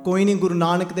 "Kende koi nahi Guru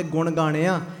Nanak de gun gaane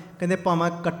a, kende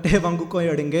pama katte vangu koi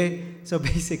adenge." So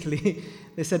basically,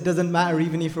 they said doesn't matter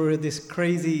even if you're this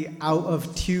crazy out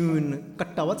of tune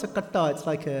katta. What's a katta? It's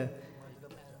like a,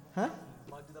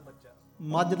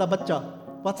 Majda bacha.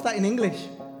 What's that in English?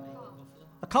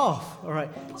 A calf. All right.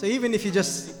 So even if you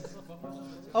just,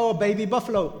 a baby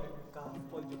buffalo.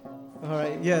 All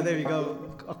right, yeah, there we go.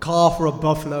 A calf or a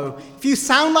buffalo. If you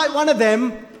sound like one of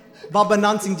them, Baba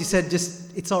Nand Singh ji said,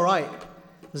 it's all right.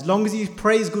 As long as you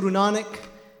praise Guru Nanak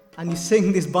and you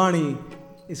sing this Bani,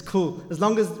 it's cool. As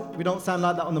long as we don't sound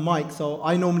like that on the mic. So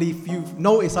I normally, if you've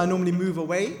noticed, I normally move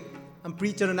away. And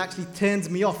Preacher actually turns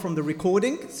me off from the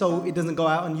recording so it doesn't go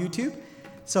out on YouTube.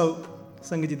 So,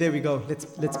 Sangat ji, there we go.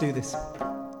 Let's do this.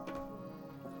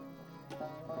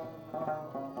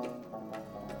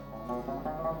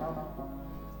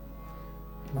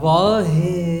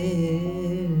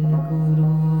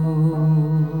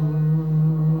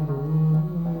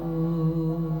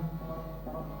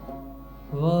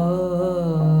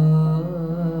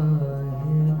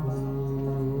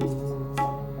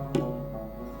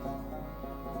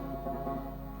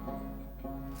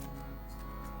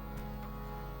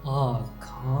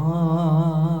 आखां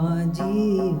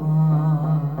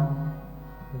जीवां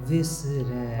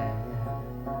विसरै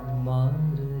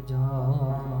मर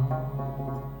जान,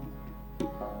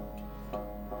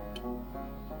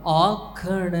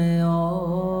 आखण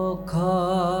औखा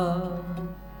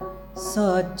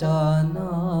सचा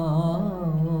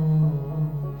नाम,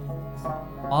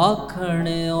 आखण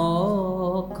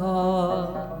औखा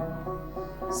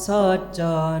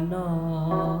सचा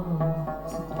नाम।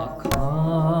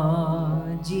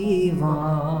 आखां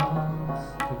जीवां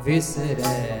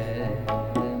विसरै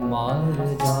मर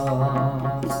जान,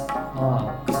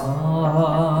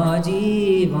 आखां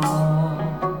जीवां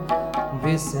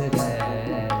विसरै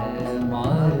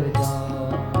मर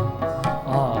जान,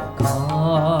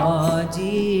 आखां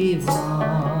जीवां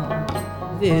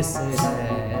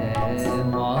विसरै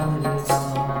मर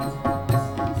जान,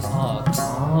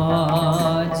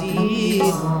 आखां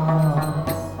जीवां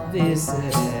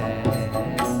विसरै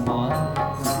मर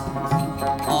जान।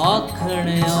 आखण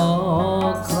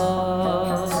औखा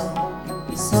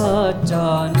सचा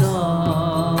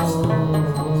नाम,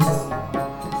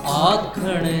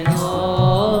 आखण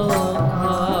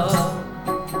औखा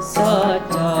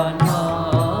सचा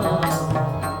नाम,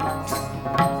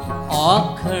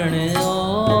 आखण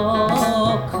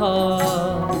औखा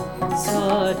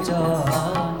सचा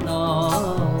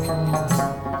नाम,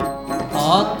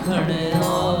 आखण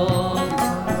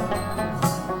औखा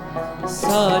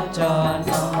सचा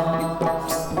नाम।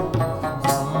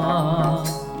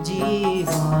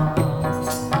 जीवां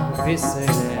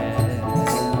विसरै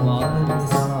मर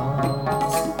जान,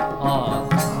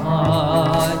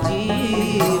 आखां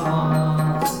जीवां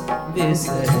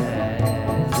विसरै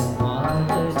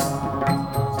मर जान।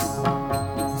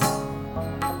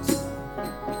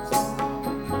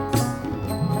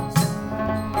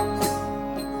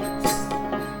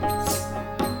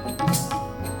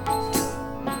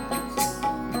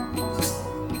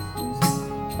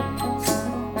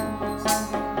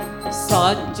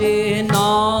 साचे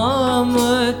नाम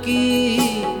की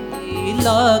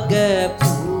लागे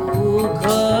भूख,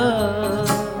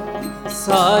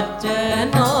 साचे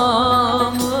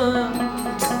नाम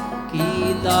की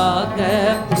लागे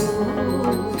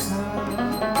भूख,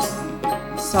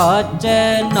 साचे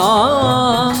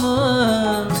नाम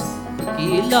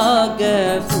की लागे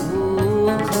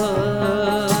भूख,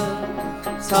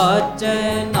 साचे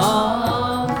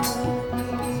नाम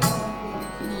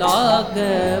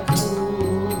लागे भूख।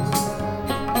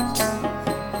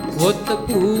 उत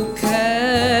भूखे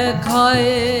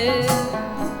खाए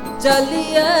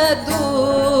चलिए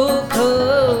दुख,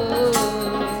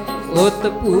 उत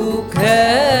भूखे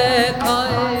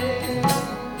खाए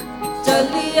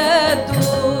चलिए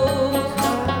दुख,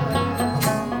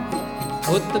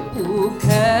 उत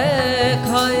भूखे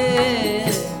खाए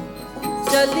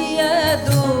चलिए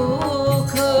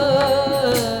दुख,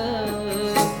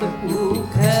 उत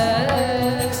भूखे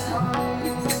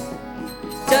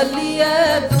चलिए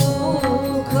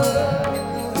दुख।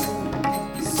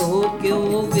 सो क्यों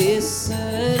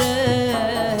विसरे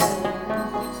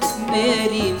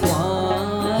मेरी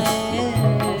माए,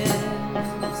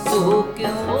 सो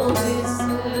क्यों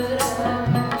विसरे,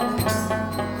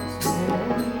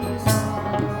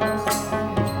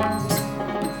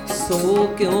 सो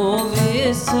क्यों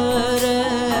विसरे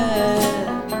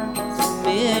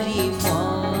मेरी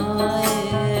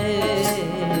माए,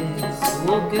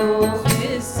 सो क्यों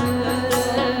विसरे।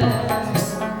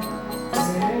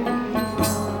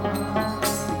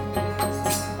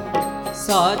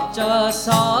 साचा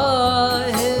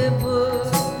साहिब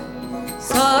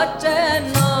साचे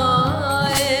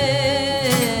नाए,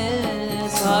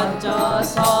 साचा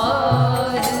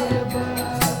साहिब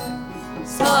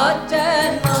साचे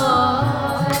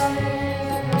नाए,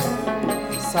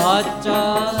 साचा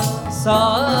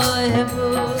साहिब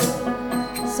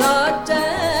साचे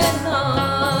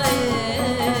नाए,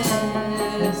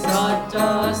 साचा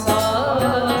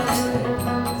साहिब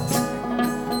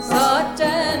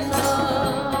साचे नाए।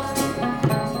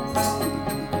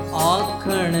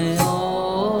 आखण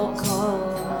औखा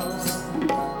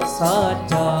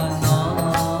साचा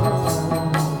नाम,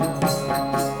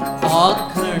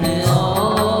 आखण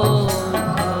औखा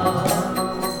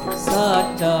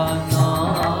साचा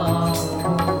नाम,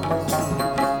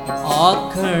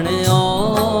 आखण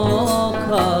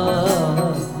औखा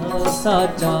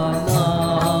साचा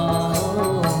नाम,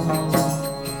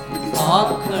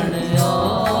 आखण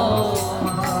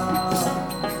औखा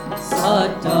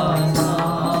साचा नाम।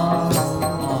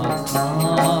 आखां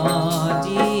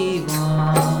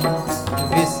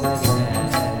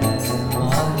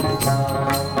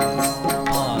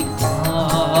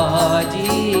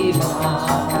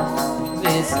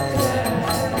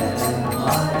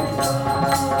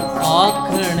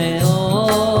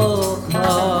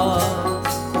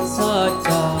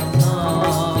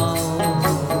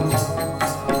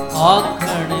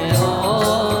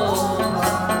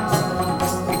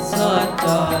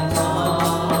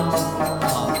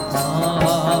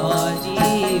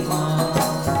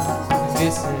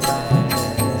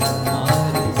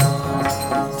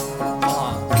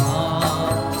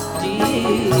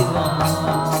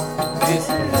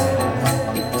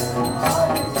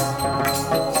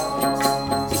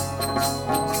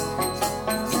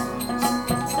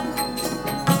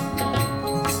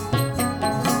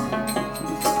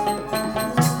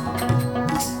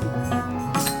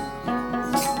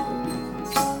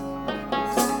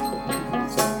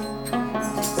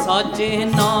साचे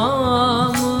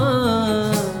नाम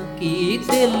की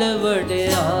दिल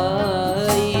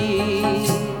वड्याई,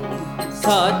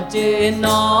 साचे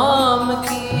नाम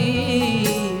की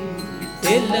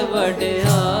दिल वड्याई।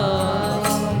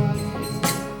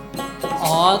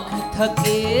 आँख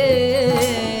थके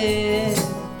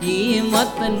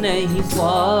कीमत नहीं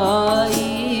पाई,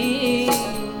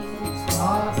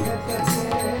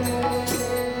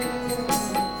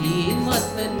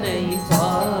 कीमत नहीं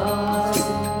पाई।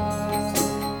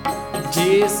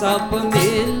 जे सब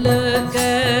मिल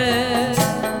के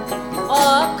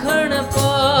आखण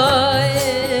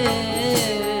पाए,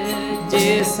 जे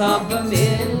सब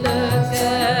मिल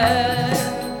के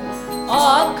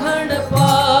आखण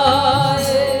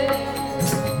पाए।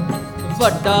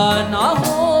 वड्डा ना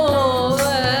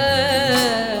होवे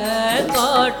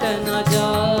काट न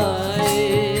जाए,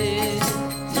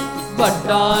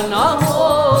 वड्डा ना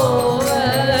होवे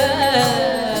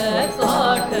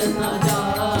काट न जाए।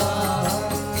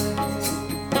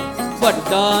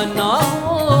 वड्डा ना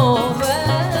होवे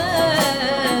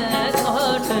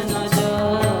काट न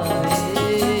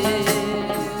जाए,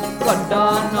 वड्डा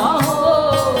ना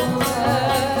होवे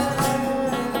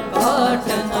काट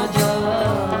न जाए।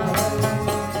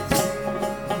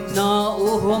 ना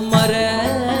ओह मरे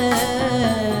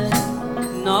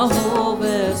ना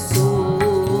होवे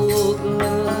सोग,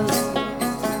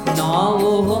 ना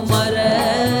ओह मरे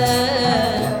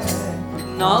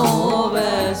ना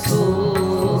होवे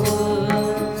सोग।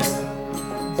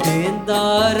 देंदा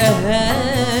रहे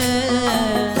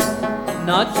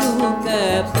ना चूके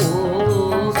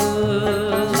भोग,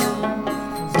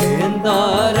 देंदा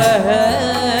रहे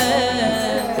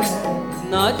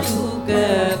ना चूके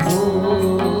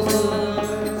भोग।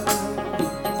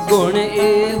 गुण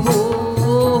एहो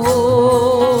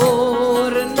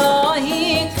होर नाही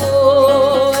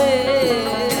कोए,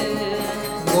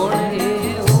 गुण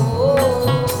एहो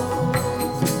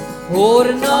होर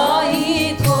नाही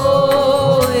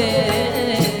कोए।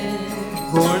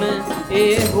 गुण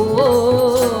एहो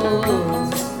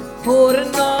होर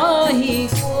नाही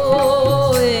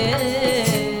कोए,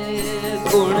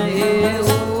 गुण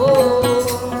एहो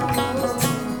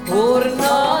होर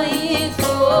नाही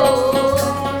कोए।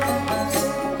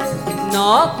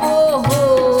 ना को हो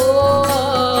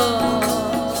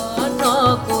ना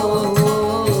को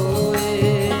होए,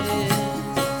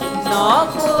 ना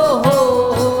को हो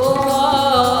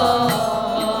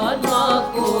ना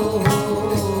को होए,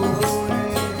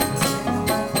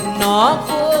 ना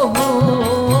को हो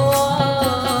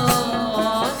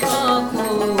ना को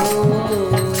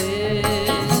होए,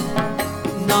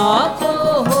 ना को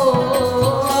हो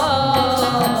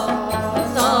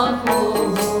ना को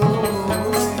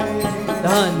होए।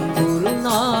 धन गुरु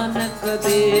नानक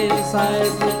देव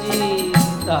साहिब जी,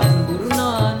 धन गुरु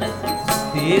नानक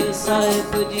देव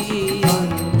साहिब जी।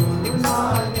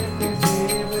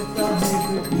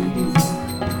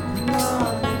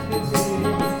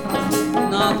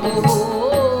 ना को हो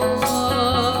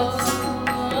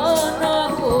ना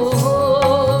को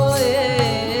होए,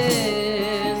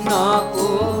 ना को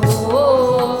हो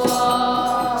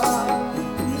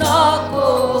ना को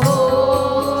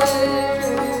होए।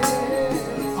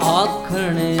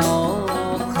 आखण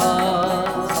औखा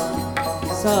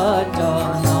साचा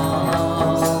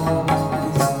नाम,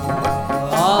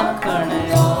 आखण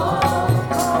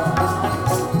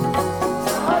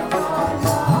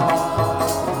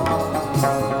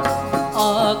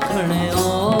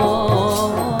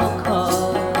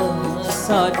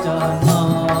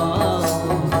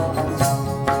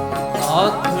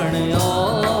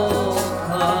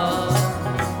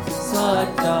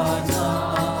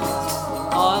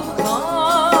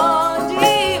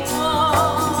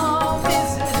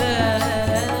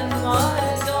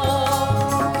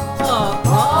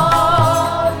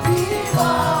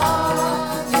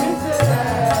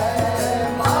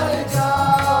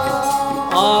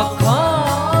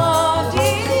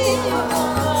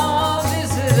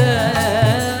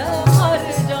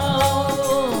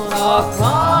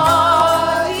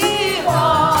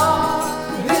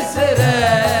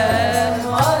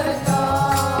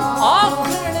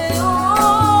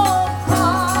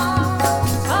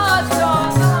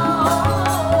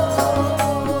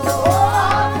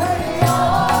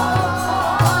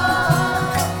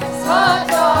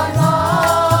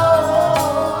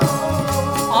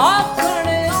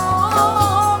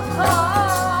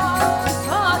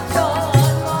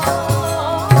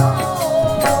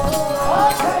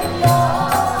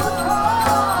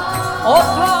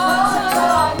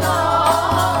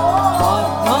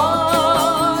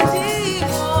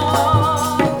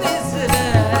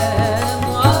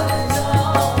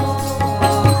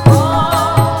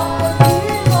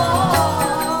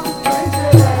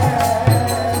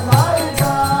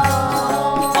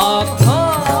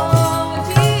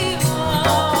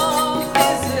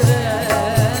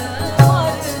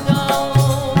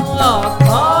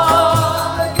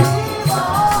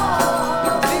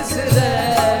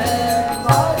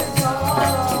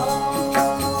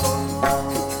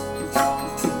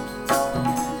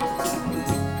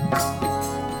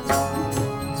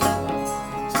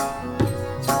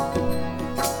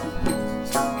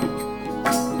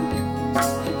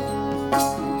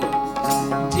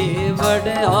ਵਡ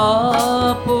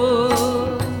ਆਪ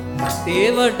ਤੇ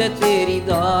ਵਡ ਤੇਰੀ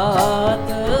ਦਾਤ,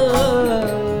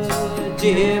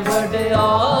 ਜੇ ਵਡ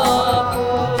ਆਪ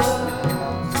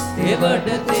ਤੇ ਵਡ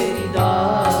ਤੇਰੀ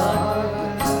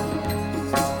ਦਾਤ,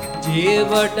 ਜੇ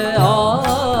ਵਡ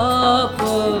ਆਪ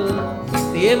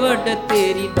ਤੇ ਵਡ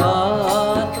ਤੇਰੀ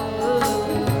ਦਾਤ,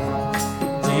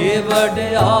 ਜੇ ਵਡ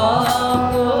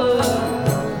ਆਪ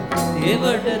ਤੇ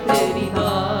ਵਡ ਤੇਰੀ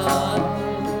ਦਾਤ,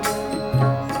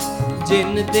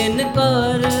 ਜਿਨ ਦਿਨ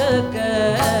ਕਰ ਕੇ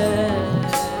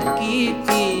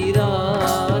ਕੀਤੀ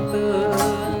ਰਾਤ,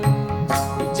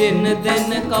 ਜਿਨ ਦਿਨ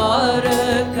ਕਰ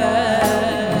ਕੇ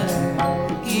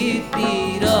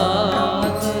ਕੀਤੀ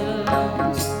ਰਾਤ,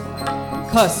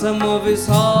 ਖਸਮ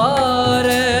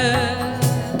ਵਿਸਾਰੇ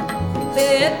ਤੇ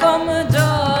ਕਮ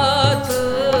ਜਾਤ,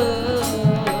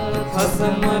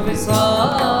 ਖਸਮ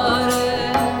ਵਿਸਾਰੇ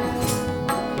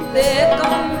ਤੇ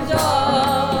ਕਮ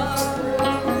ਜਾਤ,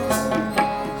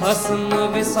 ਖਸਮ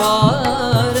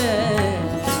ਵਿਸਾਰੇ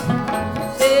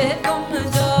ਤੇ ਕਮ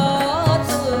ਜਾਤ,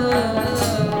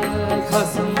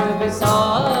 ਖਸਮ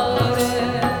ਵਿਸਾਰੇ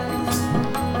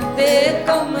ਤੇ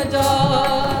ਕਮ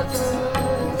ਜਾਤ,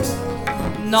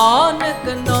 ਨਾਨਕ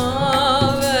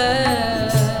ਨਾਵੇ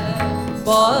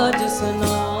ਬਾਜ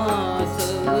ਸਨਾਤ,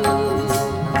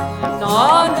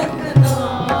 ਨਾਨਕ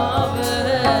ਨਾਵੇ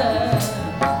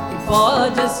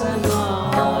ਬਾਜ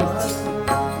ਸਨਾਤ,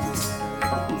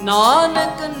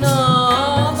 ਨਾਨਕ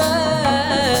ਨਾਵੇ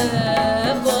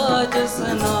ਬਾਜ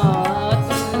ਸਨਾਤ,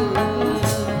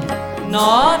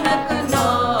 ਨਾਨਕ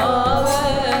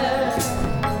ਨਾਵੇ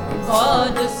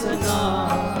ਬਾਜ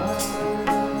ਸਨਾਤ,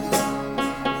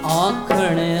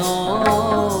 ਆਖਣ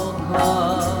ਔਖਾ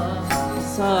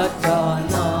ਸਾਚਾ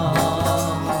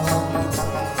ਨਾਮ,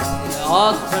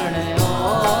 ਆਖਣ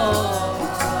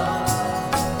ਔਖਾ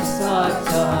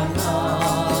ਸਾਚਾ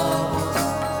ਨਾਮ,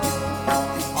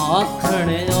 ਆਖਣ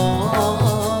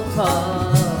ਔਖਾ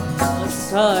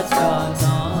ਸਾਚਾ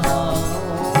ਨਾਮ,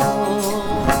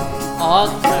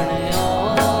 ਆਖਣ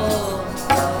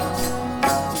ਔਖਾ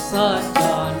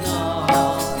ਸਾਚਾ ਨਾਮ,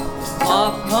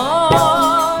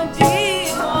 ਆਖਾਂ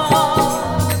ਜੀਵਾ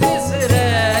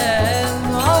ਵਿਸਰੇ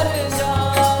ਮਰ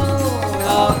ਜਾਉ,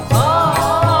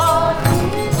 ਆਖਾਂ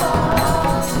ਜੀਵਾ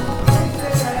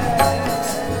ਵਿਸਰੇ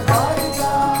ਮਰ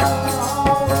ਜਾਉ,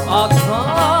 ਆਖਾਂ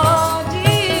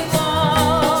ਜੀਵਾ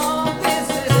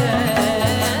ਵਿਸਰੇ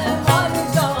ਮਰ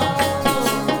ਜਾਉ,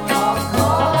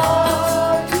 ਆਖਾਂ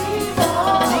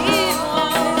ਜੀਵਾ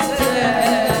ਵਿਸਰੇ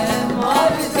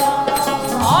ਮਰ ਜਾਉ,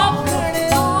 ਆਖਣ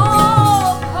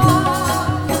ਔਖਾ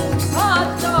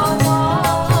ਸਾਚਾ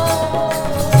ਨਾਮ,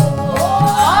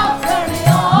 ਆਖਣ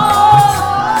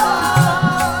ਔਖਾ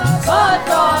ਸਾਚਾ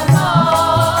ਨਾਮ,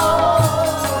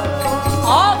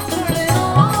 ਆਖਣ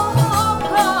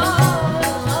ਔਖਾ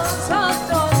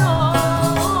ਸਾਚਾ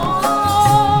ਨਾਮ, ਆਖਣ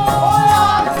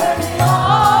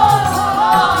ਔਖਾ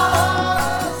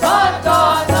ਸਾਚਾ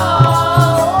ਨਾਮ,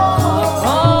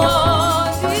 ਆਖਾਂ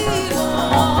ਜੀਵਾ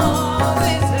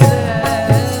ਵਿਸਰੇ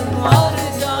ਮਰ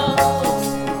ਜਾਉ,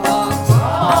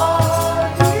 ਆਖਾਂ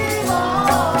ਜੀਵਾ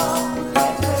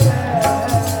ਵਿਸਰੇ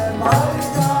ਮਰ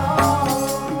ਜਾਉ,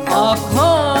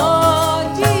 ਆਖਾਂ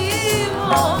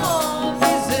ਜੀਵਾ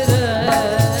ਵਿਸਰੇ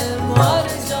ਮਰ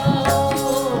ਜਾਉ,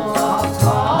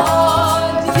 ਆਖਾਂ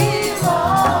ਜੀਵਾ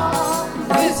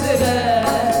ਵਿਸਰੇ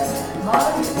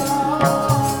ਮਰ ਜਾਉ,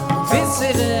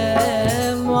 ਵਿਸਰੇ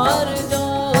ਮਰ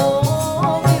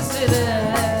ਜਾਉ, ਵਿਸਰੇ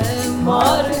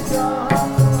ਮਰ ਜਾਉ,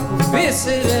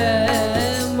 ਵਿਸਰੇ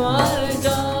ਮਰ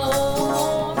ਜਾਉ,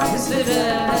 ਵਿਸਰੇ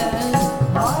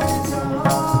ਮਰ ਜਾਉ।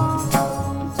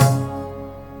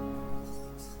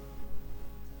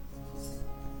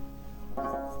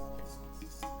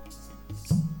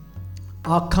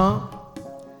 ਆਖਾਂ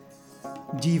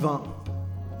ਜੀਵਾਂ।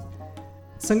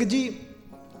 ਸੰਗਤ ਜੀ,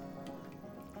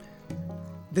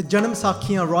 the Janam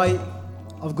Sakhiyan Rai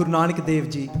of Guru Nanak Dev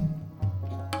Ji,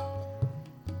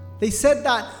 they said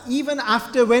that even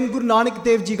after when Guru Nanak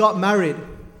Dev Ji got married,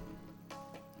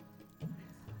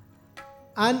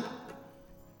 and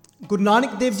Guru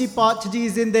Nanak Dev Ji Pacha Ji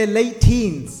is in their late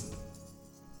teens,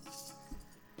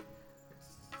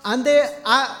 and they're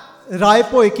at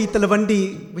Raipoi ki Talwandi,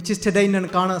 which is today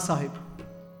Nankana Sahib.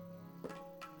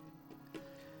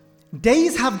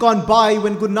 Days have gone by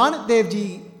when Guru Nanak Dev Ji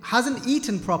hasn't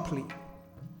eaten properly.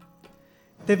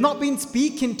 They've not been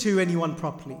speaking to anyone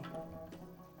properly.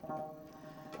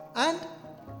 And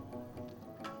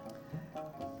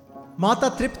Mata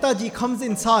Tripta Ji comes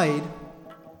inside.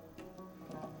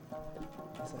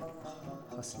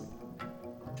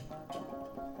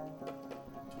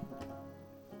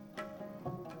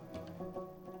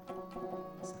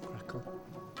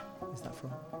 Is that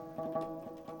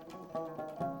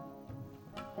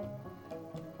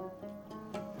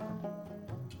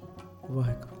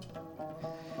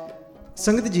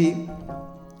Sangat ji,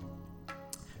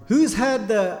 who's heard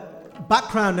the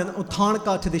background and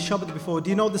uthanaka to this Shabad before? Do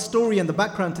you know the story and the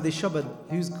background to this Shabad?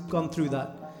 Who's gone through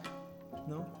that?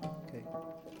 No? Okay.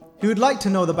 Who would like to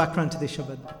know the background to this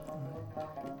Shabad?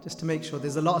 Just to make sure.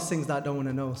 There's a lot of things that I don't want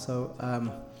to know, so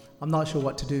I'm not sure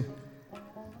what to do.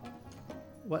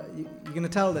 What you're going to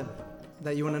tell them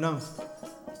that you want to know?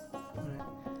 Right.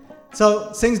 So,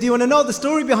 Singhs, do you want to know the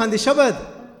story behind this Shabad?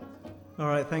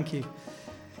 Alright, thank you.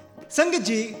 Sangat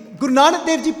ji, Guru Nanak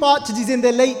Dev Ji Pacha ji is in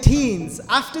their late teens.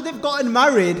 After they've gotten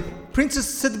married,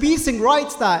 Princess Sadbir Singh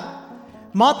writes that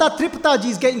Mata Tripta ji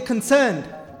is getting concerned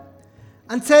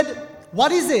and said,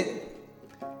 what is it?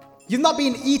 You've not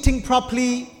been eating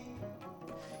properly.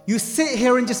 You sit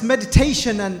here in just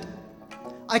meditation and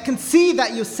I can see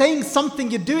that you're saying something,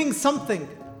 you're doing something.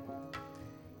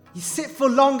 You sit for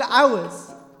long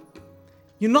hours.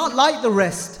 You're not like the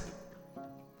rest.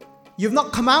 You've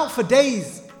not come out for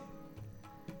days.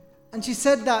 And she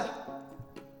said that,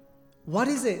 what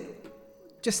is it?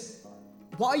 Just,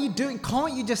 what are you doing?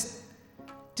 Can't you just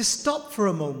stop for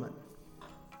a moment?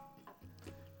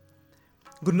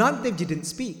 Guru Nanak Dev Ji didn't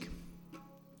speak.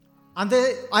 And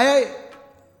I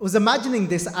was imagining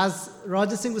this as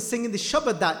Rajan Singh was singing the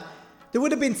Shabad, that they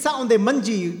would have been sat on their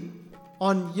manji,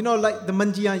 on, you know, like the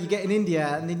manjiyan you get in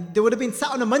India, and they would have been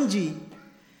sat on a manji.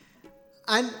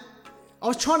 And I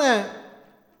was trying to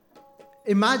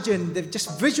imagine, they've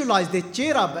just visualized their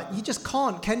chehra, but you just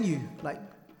can't, can you? Like,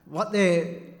 what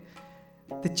the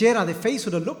chehra, their face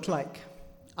would have looked like.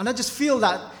 And I just feel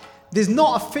that there's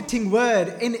not a fitting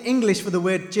word in English for the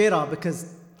word chehra,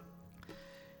 because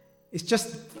it's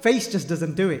just, face just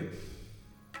doesn't do it.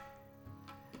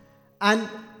 And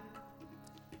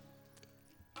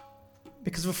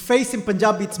because for face in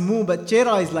Punjabi it's muh, but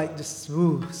chehra is like just,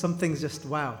 ooh, something's just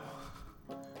wow.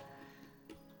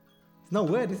 No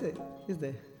word, is it? Is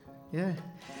there? Yeah.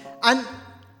 And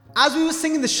as we were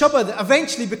singing the Shabad,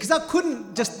 eventually, because I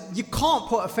couldn't just, you can't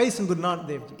put a face on Guru Nanak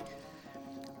Dev Ji.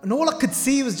 And all I could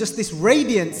see was just this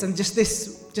radiance and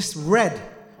just red.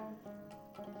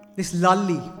 This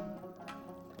lalli.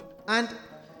 And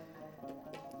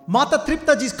Mata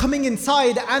Tripta Ji is coming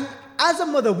inside, and as a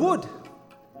mother would,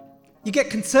 you get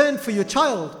concerned for your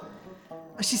child.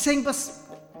 And she's saying, Bas,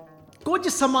 go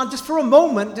just someone, just for a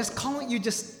moment, just can't you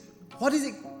just, what is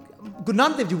it? Guru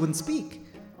Nanak Dev Ji wouldn't speak.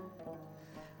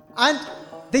 And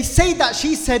they say that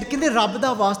she said, Kinde Rab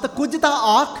da wasta kuj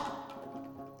ta aakh.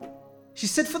 She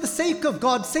said, for the sake of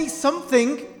God, say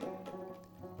something.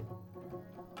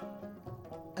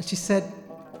 And she said,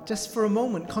 just for a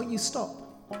moment, can't you stop?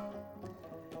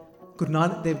 Guru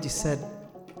Nanak Dev Ji said,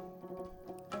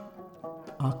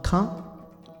 Akhaa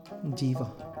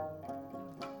Jeevaa.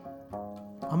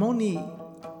 I'm only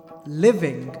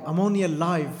living, I'm only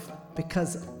alive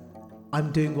because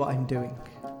I'm doing what I'm doing.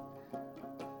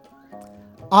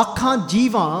 Akhaa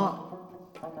Jeevaa,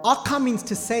 Akhaa means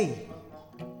to say.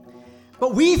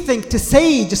 But we think to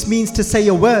say just means to say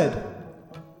a word.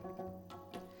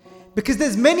 Because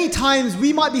there's many times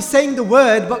we might be saying the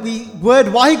word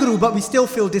Waheguru, but we still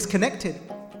feel disconnected.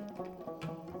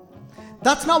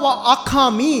 That's not what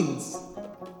Akhaa means.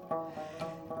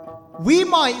 We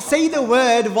might say the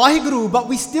word Waheguru, but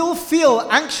we still feel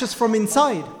anxious from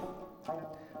inside.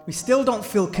 We still don't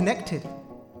feel connected.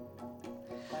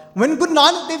 When Guru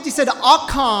Nanak Dev Ji said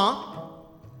Akhaa,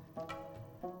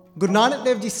 Guru Nanak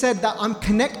Dev Ji said that I'm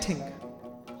connecting.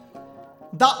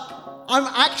 That I'm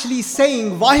actually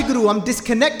saying Waheguru, I'm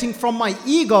disconnecting from my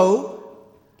ego.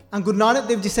 And Guru Nanak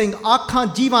Dev Ji saying Akhaa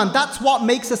Jeevaa, and that's what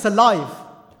makes us alive.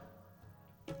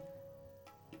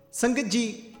 Sangat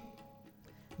Ji,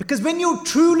 because when you're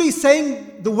truly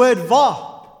saying the word Va,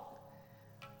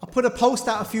 I put a post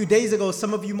out a few days ago,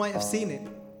 some of you might have seen it.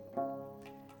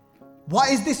 What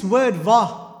is this word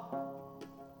Va?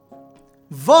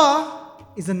 Va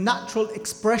is a natural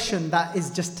expression that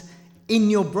is just in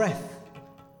your breath.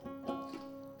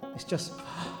 It's just,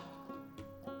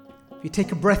 if you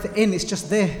take a breath in, it's just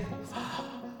there.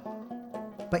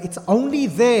 But it's only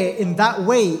there in that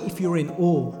way if you're in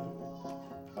awe.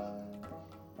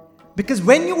 Because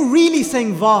when you're really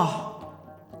saying Va,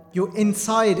 your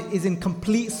inside is in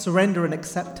complete surrender and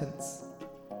acceptance.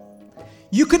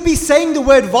 You could be saying the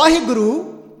word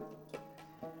Waheguru,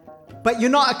 but you're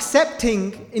not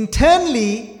accepting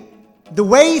internally the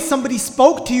way somebody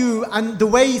spoke to you and the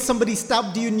way somebody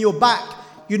stabbed you in your back.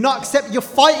 You're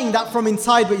fighting that from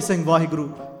inside, but you're saying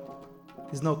Waheguru.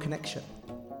 There's no connection.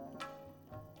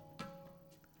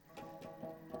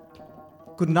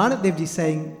 Guru Nanak Dev Ji is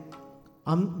saying,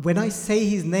 when I say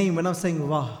his name, when I'm saying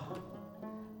Wah,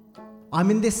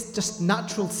 I'm in this just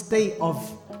natural state of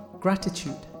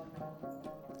gratitude.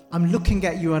 I'm looking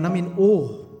at you and I'm in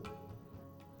awe.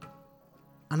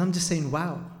 And I'm just saying,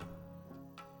 wow.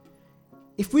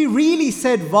 If we really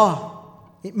said Vah,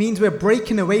 it means we're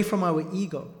breaking away from our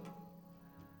ego.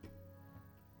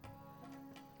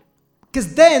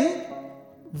 Because then,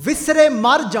 visre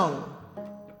mar jaun.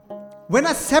 When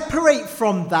I separate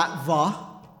from that Vah,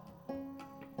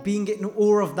 being in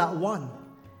awe of that one,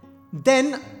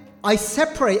 then I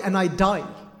separate and I die.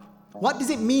 What does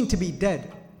it mean to be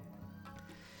dead?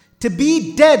 To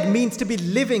be dead means to be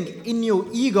living in your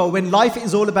ego when life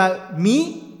is all about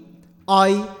me,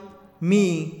 I,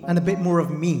 me, and a bit more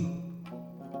of me.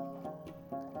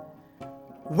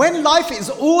 When life is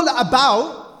all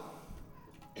about,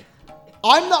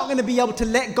 I'm not going to be able to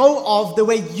let go of the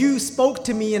way you spoke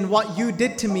to me and what you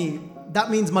did to me.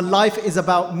 That means my life is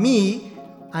about me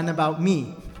and about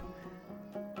me.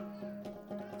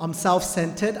 I'm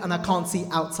self-centered and I can't see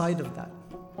outside of that.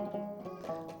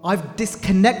 I've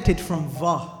disconnected from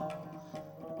Vah.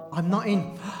 I'm not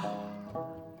in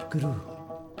Guru.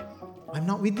 I'm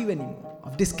not with you anymore.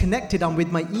 I've disconnected. I'm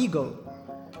with my ego.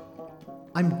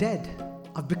 I'm dead.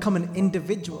 I've become an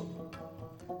individual.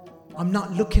 I'm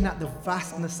not looking at the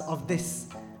vastness of this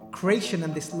creation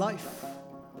and this life.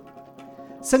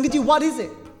 Sangaji, what is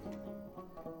it?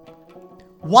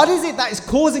 What is it that is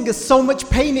causing us so much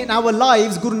pain in our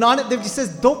lives? Guru Nanak Dev Ji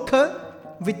says, Dukkha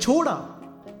vichoda.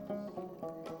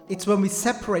 It's when we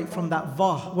separate from that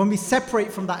Vah, when we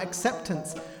separate from that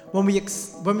acceptance, when we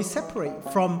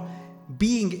separate from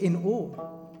being in awe,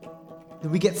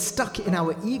 then we get stuck in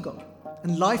our ego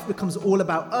and life becomes all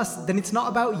about us. Then it's not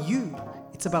about you,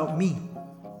 it's about me.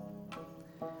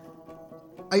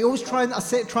 I always try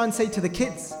and say to the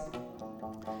kids,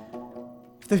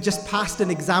 if they've just passed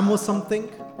an exam or something,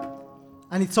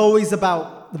 and it's always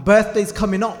about the birthday's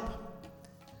coming up,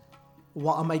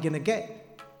 what am I going to get?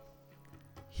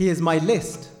 Here's my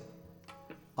list.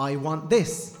 I want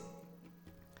this.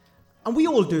 And we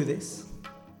all do this.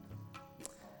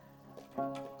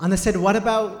 And I said, what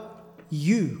about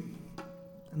you?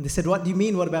 And they said, what do you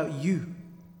mean, what about you?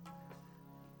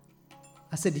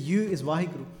 I said, you is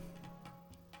Vaheguru.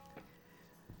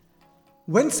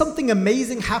 When something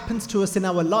amazing happens to us in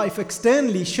our life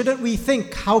externally, shouldn't we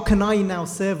think, how can I now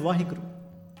serve Vaheguru?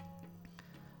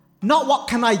 Not what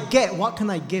can I get, what can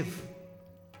I give?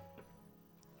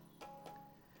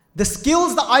 The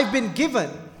skills that I've been given,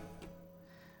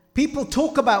 people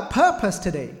talk about purpose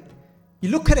today. You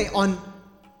look at it on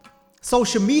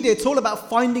social media, it's all about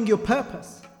finding your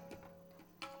purpose.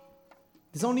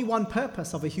 There's only one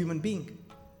purpose of a human being.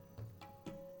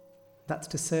 That's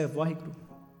to serve Vaheguru.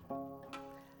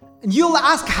 And you'll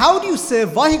ask, how do you serve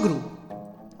Vaheguru?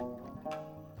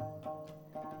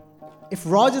 If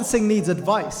Rajan Singh needs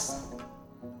advice,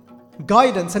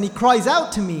 guidance, and he cries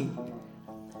out to me,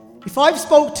 if I've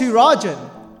spoke to Rajan,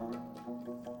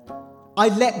 I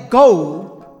let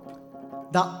go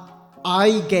that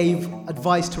I gave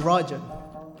advice to Rajan.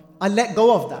 I let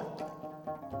go of that.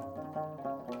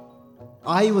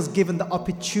 I was given the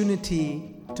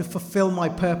opportunity to fulfill my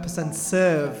purpose and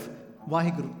serve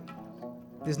Vaheguru.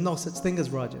 There's no such thing as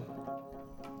Rajan.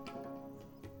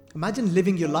 Imagine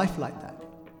living your life like that.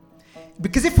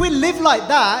 Because if we live like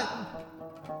that,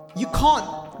 you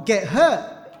can't get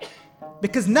hurt.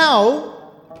 Because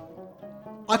now,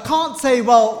 I can't say,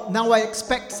 well, now I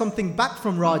expect something back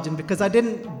from Rajan because I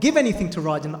didn't give anything to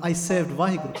Rajan, I served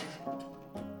Vaheguru.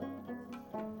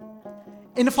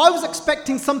 And if I was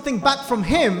expecting something back from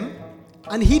him,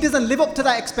 and he doesn't live up to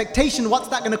that expectation, what's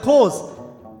that going to cause?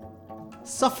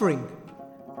 Suffering.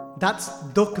 That's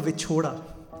dukh vichoda.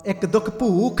 Ek dukh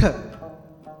bhookh.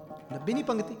 Labhi nahi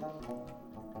pangti.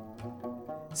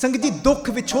 Sangat ji, dukh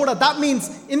vichoda. That means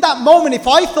in that moment, if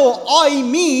I thought I,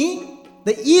 me,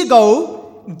 the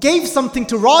ego, gave something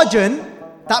to Rajan,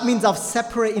 that means I've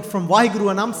separated from Vaheguru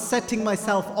and I'm setting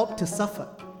myself up to suffer.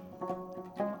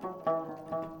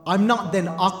 I'm not then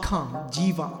Akhaa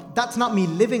Jeevaa. That's not me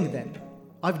living then.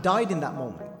 I've died in that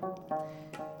moment.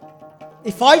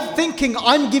 If I'm thinking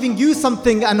I'm giving you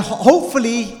something and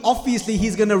hopefully, obviously,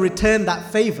 he's going to return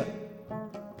that favor.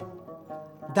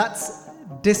 That's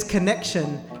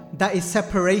disconnection. That is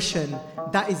separation.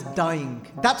 That is dying.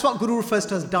 That's what Guru refers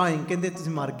to as dying.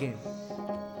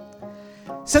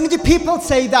 Sangaji, people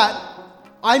say that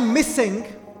I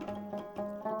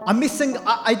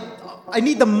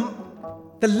need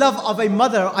the love of a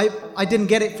mother. I didn't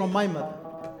get it from my mother.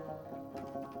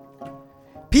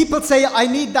 People say, I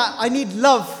need that, I need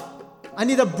love, I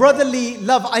need a brotherly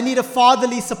love, I need a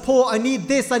fatherly support, I need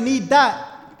this, I need that.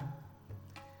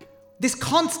 This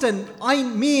constant, I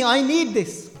need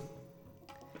this.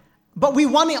 But we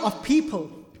want it of people.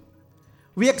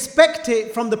 We expect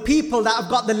it from the people that have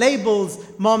got the labels,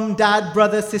 mom, dad,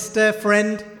 brother, sister,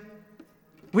 friend.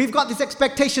 We've got this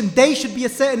expectation they should be a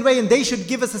certain way and they should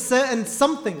give us a certain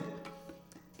something.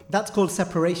 That's called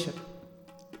separation.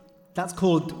 That's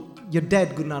called, you're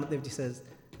dead, Guru Nanak Dev Ji says.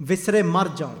 Visre mar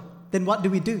jaun. Then what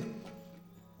do?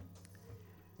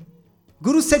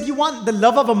 Guru said, you want the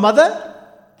love of a mother?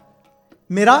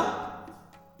 Mera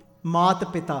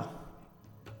maat pita.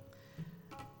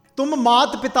 तुम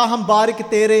मात पिता हम बारिक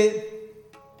तेरे,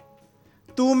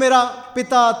 तू मेरा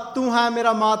पिता, तू है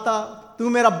मेरा माता, तू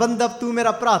मेरा बंधव, तू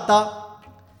मेरा भ्राता.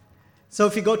 So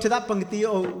if you go to that Pangti,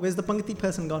 oh, where's the Pangti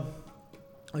person gone?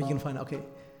 Oh, you can find it, okay.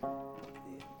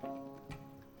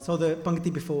 So the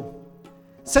Pangti before.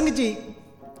 Sangat Ji,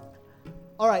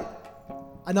 all right,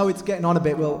 I know it's getting on a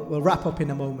bit, we'll wrap up in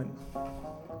a moment.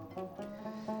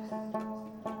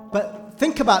 But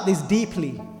think about this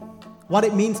deeply. What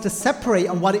it means to separate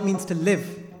and what it means to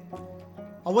live.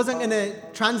 I wasn't going to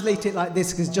translate it like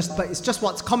this but it's just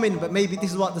what's coming, but maybe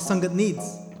this is what the Sangat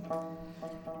needs.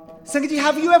 Sangat Ji,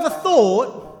 have you ever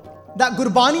thought that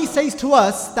Gurbani says to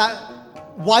us that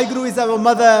Waheguru is our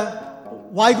mother,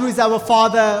 Waheguru is our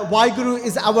father, Waheguru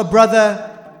is our brother,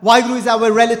 Waheguru is our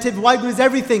relative, Waheguru is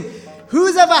everything?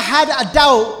 Who's ever had a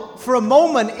doubt for a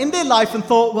moment in their life and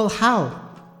thought, well, how?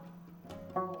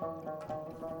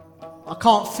 I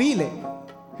can't feel it.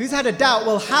 Who's had a doubt?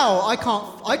 Well, how? I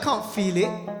can't feel it.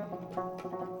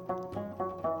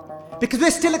 Because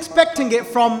we're still expecting it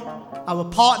from our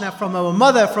partner, from our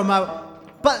mother,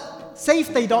 but say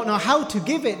if they don't know how to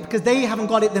give it because they haven't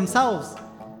got it themselves.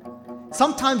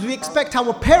 Sometimes we expect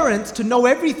our parents to know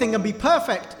everything and be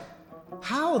perfect.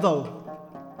 How though?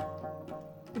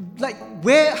 Like,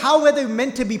 how were they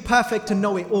meant to be perfect to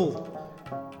know it all?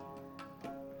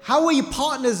 How are your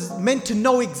partners meant to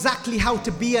know exactly how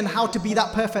to be and how to be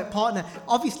that perfect partner?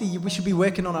 Obviously, we should be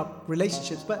working on our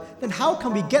relationships, but then how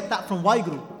can we get that from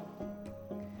Waheguru?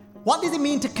 What does it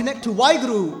mean to connect to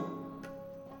Waheguru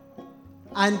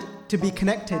and to be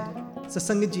connected? So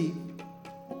Sangat Ji,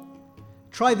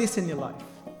 try this in your life.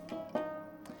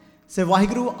 Say,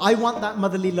 Waheguru, I want that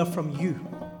motherly love from you.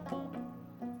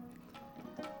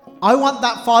 I want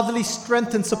that fatherly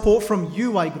strength and support from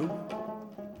you, Waheguru.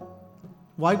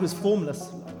 Waheguru is formless.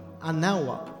 And now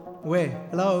what? Where?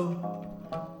 Hello?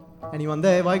 Anyone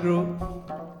there? Waheguru?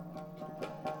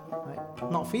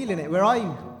 Right. Not feeling it. Where are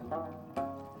you?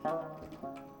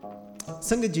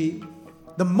 Sangat Ji,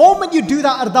 the moment you do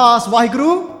that ardas,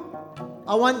 Waheguru,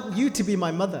 I want you to be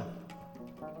my mother.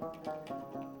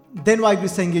 Then Waheguru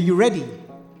is saying, are you ready?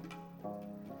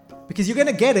 Because you're going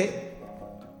to get it.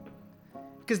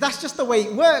 Because that's just the way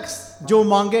it works. Jo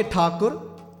mange Thakur.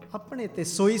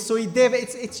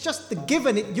 It's just the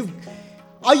given.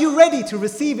 Are you ready to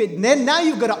receive it? And then now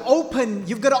you've got to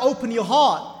open your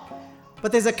heart.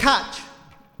 But there's a catch.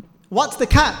 What's the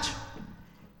catch?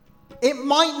 It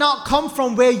might not come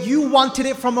from where you wanted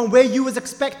it from and where you was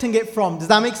expecting it from. Does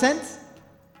that make sense?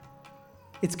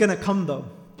 It's going to come though.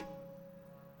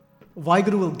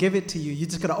 Waheguru will give it to you. You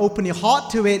just got to open your heart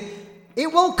to it.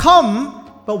 It will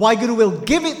come, but Waheguru will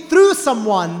give it through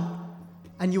someone.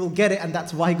 And you will get it, and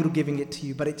that's Waheguru giving it to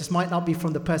you. But it just might not be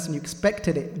from the person you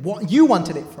expected it, what you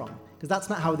wanted it from. Because that's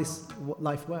not how this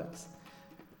life works.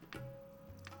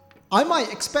 I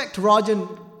might expect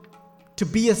Rajan to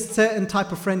be a certain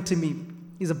type of friend to me.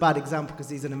 He's a bad example because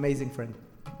he's an amazing friend.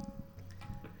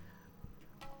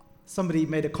 Somebody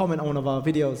made a comment on one of our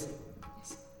videos.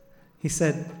 He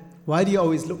said, why do you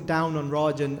always look down on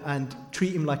Rajan and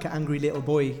treat him like an angry little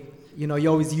boy? You know, you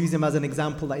always use him as an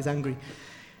example that he's angry.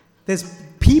 There's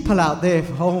people out there,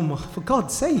 for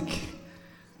God's sake.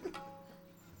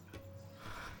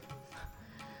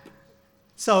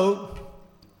 So,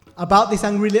 about this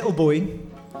angry little boy,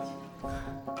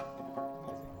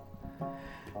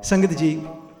 Sangat Ji,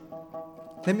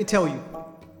 let me tell you.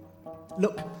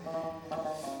 Look,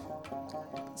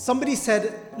 somebody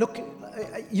said, look,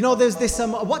 you know, there's this, I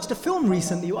watched a film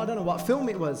recently, I don't know what film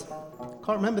it was.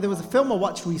 Can't remember, there was a film I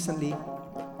watched recently.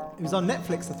 It was on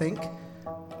Netflix, I think.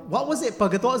 What was it,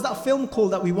 Bhagat? What was that film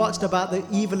called that we watched about the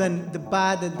evil and the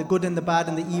bad and the good and the bad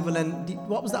and the evil and...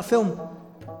 What was that film?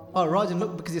 Oh, Rajan,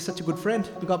 look, because you're such a good friend.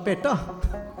 You got better.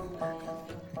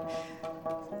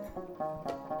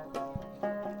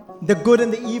 The good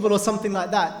and the evil or something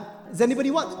like that. Has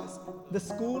anybody watched this? The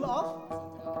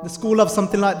School of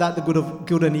something like that. The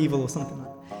good and evil or something like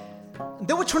that.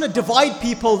 They were trying to divide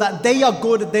people that they are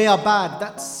good, they are bad.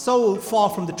 That's so far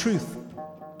from the truth.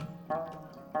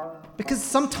 Because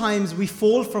sometimes we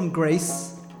fall from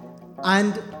grace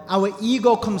and our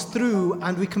ego comes through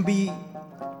and we can be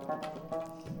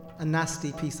a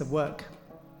nasty piece of work.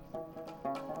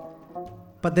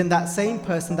 But then that same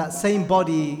person, that same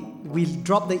body, we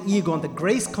drop the ego and the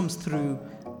grace comes through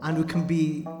and we can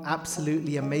be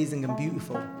absolutely amazing and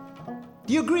beautiful.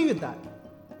 Do you agree with that?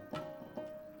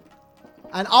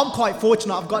 And I'm quite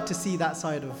fortunate, I've got to see that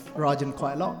side of Rajan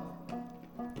quite a lot.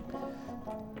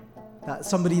 That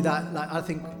somebody that, like, I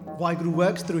think Waheguru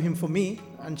works through him for me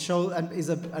and is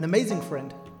an amazing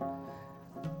friend.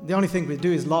 The only thing we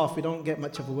do is laugh, we don't get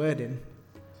much of a word in.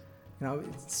 You know,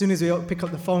 as soon as we pick up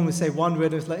the phone, we say one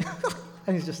word, and it's like,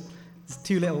 and it's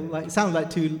two little, like, it sounds like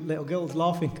two little girls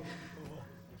laughing.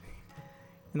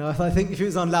 You know, I think if it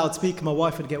was on loudspeaker, my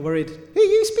wife would get worried. Who are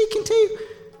you speaking to?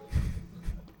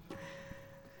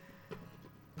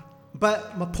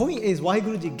 But my point is,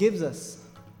 Waheguruji gives us.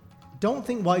 Don't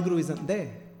think Waheguru isn't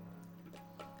there.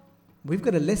 We've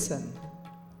got to listen.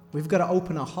 We've got to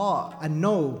open our heart and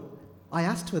know, I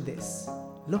asked for this.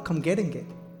 Look, I'm getting it.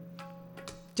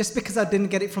 Just because I didn't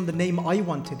get it from the name I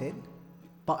wanted it,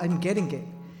 but I'm getting it.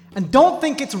 And don't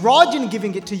think it's Rajan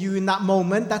giving it to you in that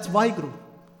moment. That's Waheguru.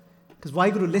 Because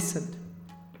Waheguru listened.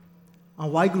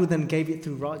 And Waheguru then gave it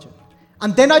through Rajan.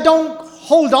 And then I don't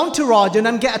hold on to Rajan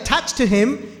and get attached to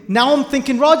him. Now I'm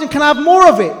thinking, Rajan, can I have more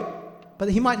of it? But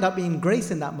he might not be in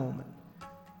grace in that moment.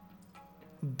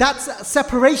 That's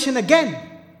separation again.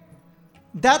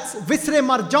 That's visre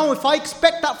mar jaun. If I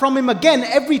expect that from him again,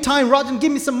 every time, Rajan,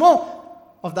 give me some more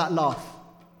of that laugh.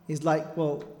 He's like,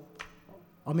 well,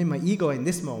 I'm in my ego in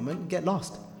this moment, get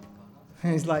lost.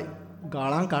 And he's like,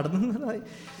 Galan Kardan.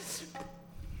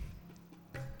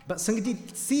 But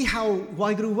Sangatji, see how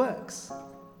Waheguru works.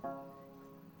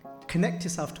 Connect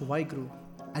yourself to Waheguru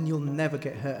and you'll never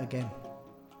get hurt again.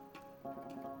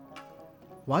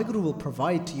 Waheguru will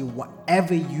provide to you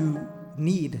whatever you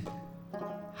need,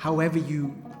 however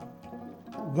you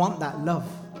want that love.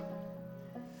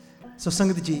 So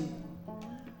Sangatji,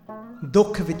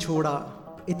 Dukh Vichoda,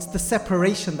 it's the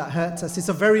separation that hurts us. It's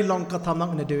a very long katha, I'm not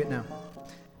going to do it now.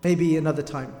 Maybe another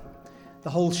time. The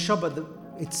whole Shabad,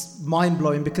 it's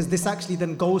mind-blowing because this actually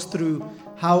then goes through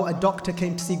how a doctor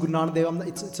came to see Guru Nanak Dev.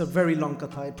 It's a very long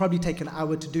katha. It'd probably take an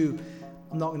hour to do.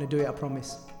 I'm not going to do it, I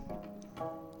promise.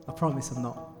 I promise I'm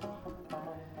not.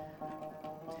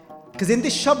 Because in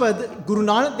this Shabad, Guru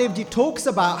Nanak Dev Ji talks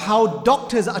about how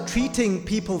doctors are treating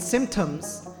people's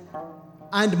symptoms,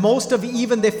 and most of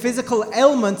even their physical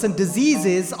ailments and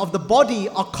diseases of the body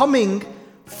are coming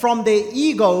from their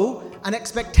ego and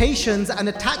expectations and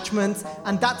attachments,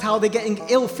 and that's how they're getting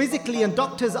ill physically, and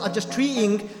doctors are just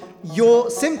treating your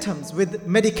symptoms with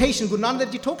medication. Guru Nanak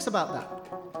Dev Ji talks about that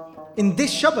in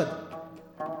this Shabad.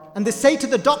 And they say to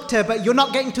the doctor, but you're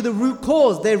not getting to the root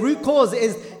cause. Their root cause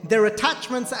is their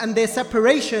attachments and their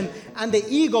separation and the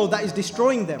ego that is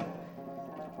destroying them.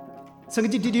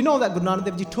 Sangatji, did you know that Guru Nanak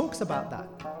Dev Ji talks about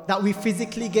that? That we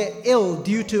physically get ill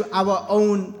due to our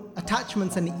own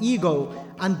attachments and ego,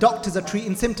 and doctors are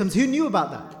treating symptoms. Who knew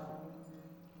about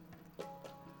that?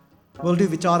 We'll do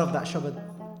vichar of that Shabad,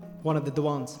 one of the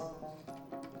Diwans.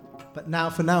 But now,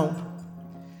 for now,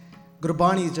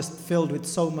 Gurbani is just filled with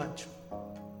so much.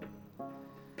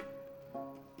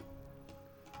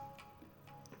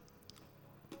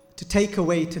 To take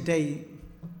away today,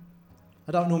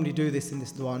 I don't normally do this in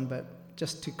this Diwan, but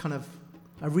just to kind of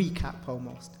a recap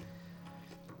almost.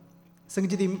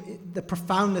 Sangatji, the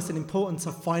profoundness and importance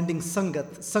of finding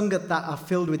Sangat that are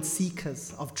filled with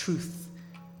seekers of truth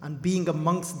and being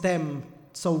amongst them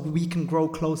so we can grow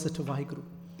closer to Waheguru.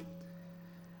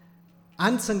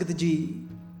 And Sangatji,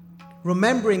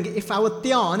 remembering if our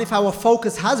dhyan, if our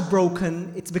focus has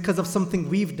broken, it's because of something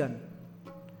we've done.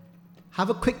 Have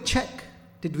a quick check.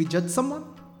 Did we judge someone?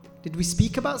 Did we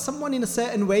speak about someone in a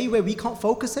certain way where we can't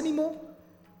focus anymore?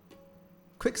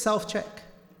 Quick self-check.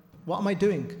 What am I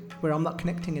doing where I'm not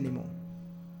connecting anymore?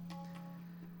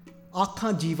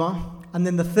 Akhaa Jeevaa. And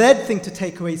then the third thing to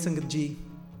take away, Sangatji,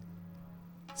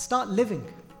 start living.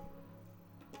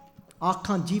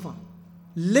 Akhaa Jeevaa.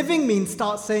 Living means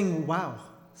start saying, wow.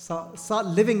 Start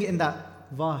living in that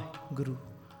Vaheguru.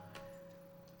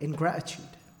 In gratitude,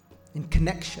 in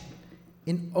connection,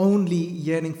 in only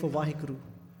yearning for Waheguru.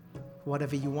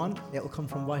 Whatever you want, it will come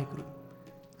from Waheguru.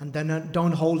 And then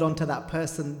don't hold on to that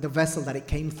person, the vessel that it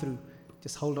came through.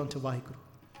 Just hold on to Waheguru.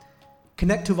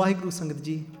 Connect to Waheguru,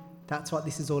 Sangatji. That's what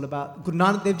this is all about. Guru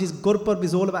Nanak Dev Ji's Gurpurb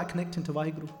is all about connecting to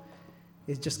Waheguru.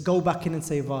 Is just go back in and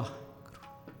say Waheguru.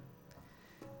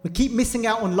 We keep missing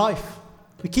out on life.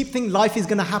 We keep thinking life is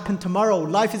going to happen tomorrow.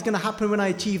 Life is going to happen when I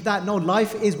achieve that. No,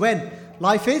 life is when.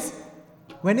 Life is?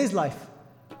 When is life?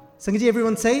 Sangatji,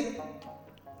 everyone say?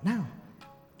 Now.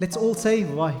 Let's all say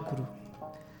Waheguru.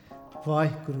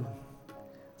 Waheguru.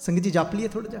 Sangatji, jap liye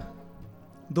thoda ja.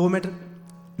 2 minutes.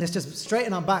 Let's just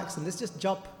straighten our backs and let's just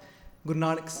jump.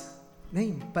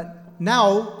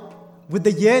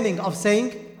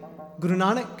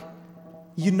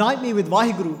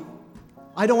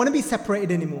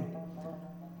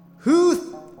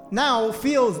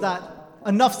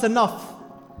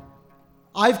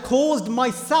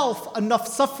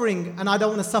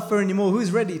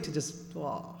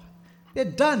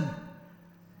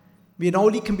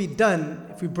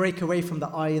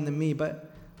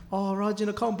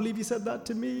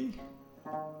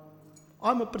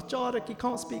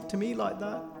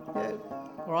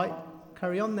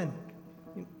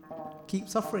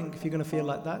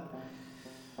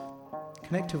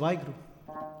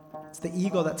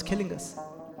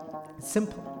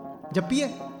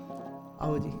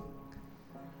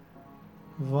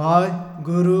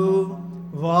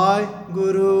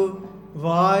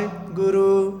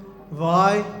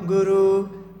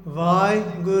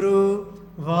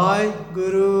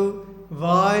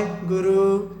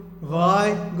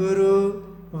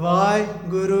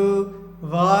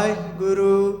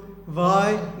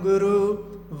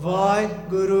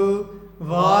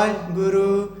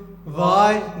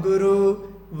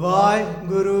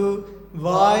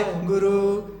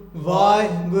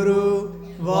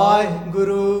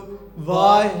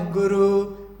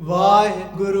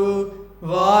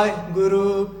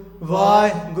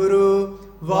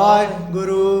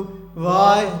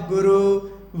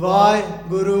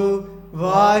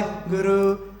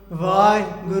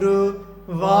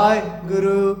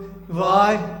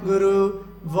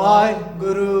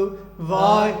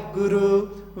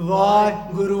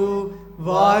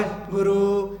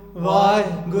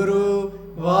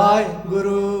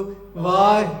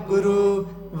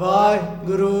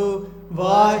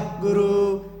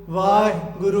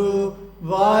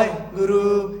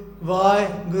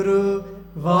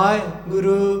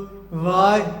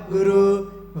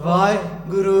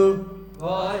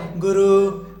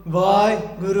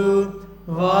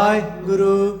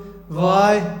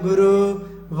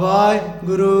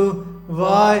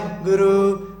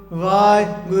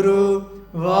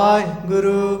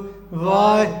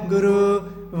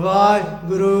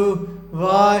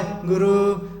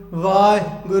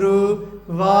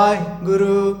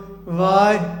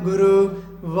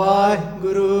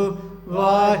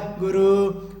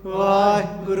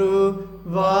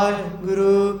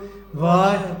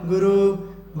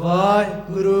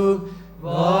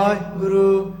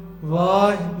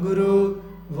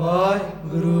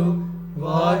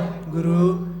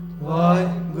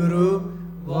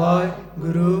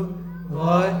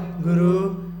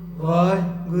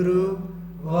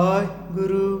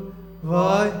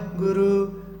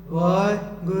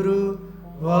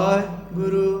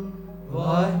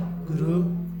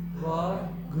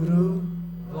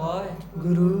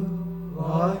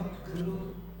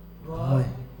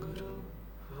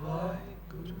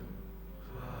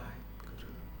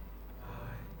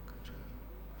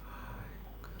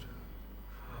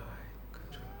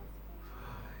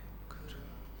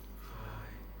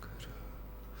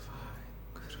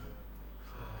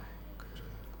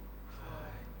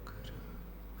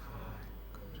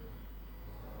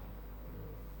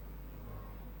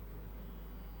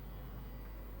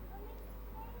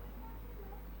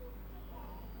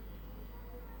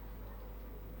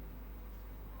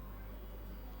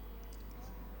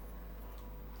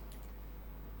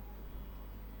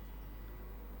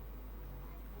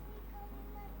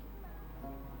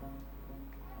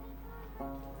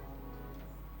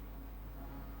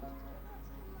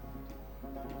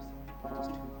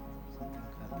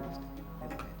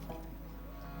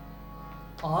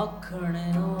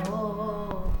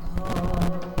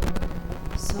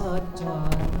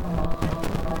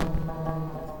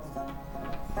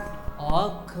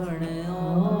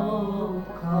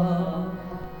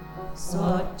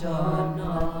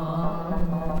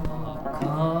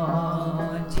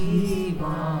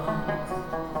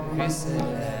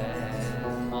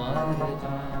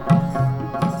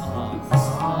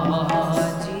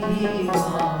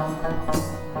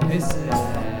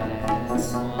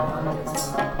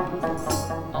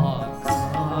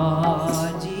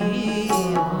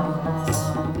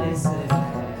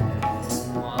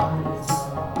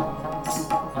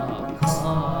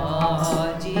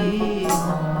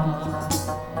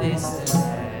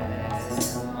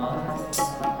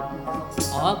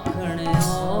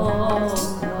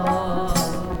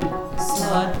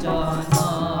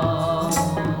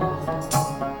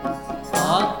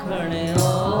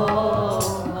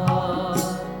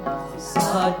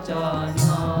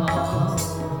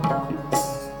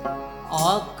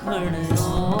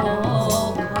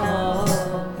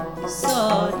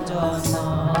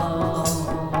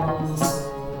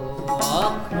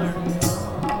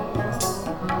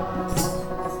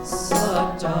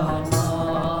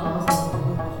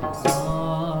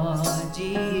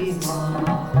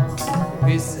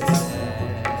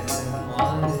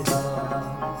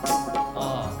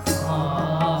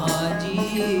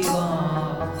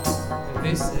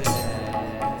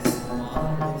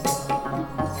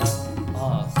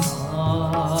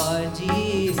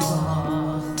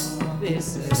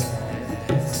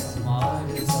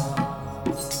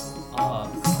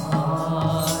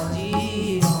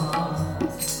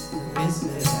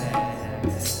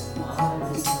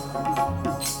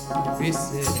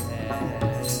 बिसरै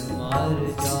मर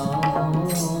जाऊं,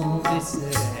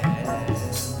 बिसरै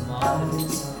मर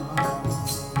जाऊं,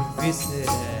 बिसरै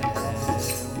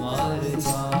मर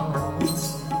जाऊं,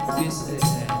 बिसरै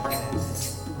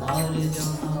मर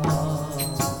जाऊं।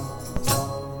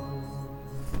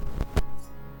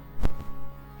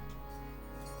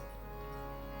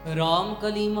 राम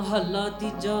कली महला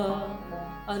तीजा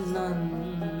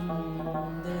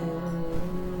आनंद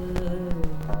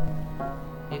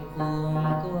एक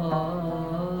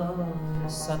ओंकार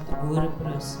सतगुर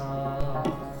प्रसाद।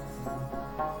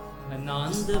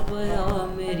 आनंद पया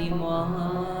मेरी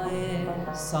माए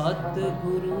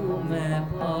सतगुरु मैं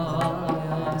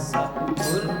पाया,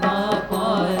 सतगुर ना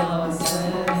पाया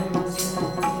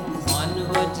मन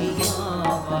वजिया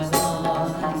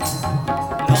बधाई।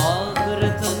 राग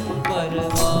रतन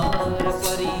परवार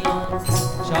परिया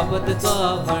शब्द का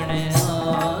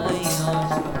बनयाया,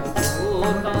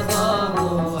 शब्द गावो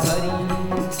हरि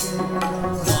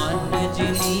मन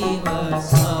जिनी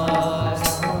वसार।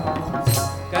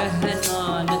 कह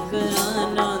नानक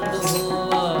आनंद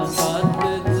हुआ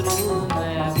सतगुरु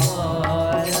मैं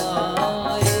पाया।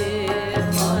 ए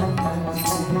मन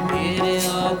तेरे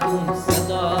आगू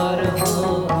सदा रहो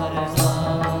हर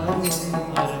नाल,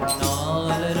 हर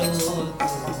नाल रहो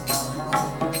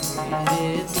तेरे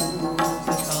दूत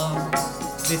का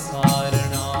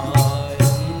विसारना।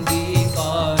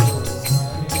 अंगीकारो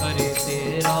करे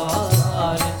तेरा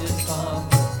अर्ज का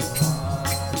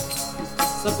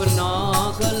सपना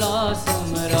गला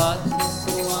समरात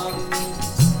स्वामी।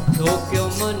 तो क्यों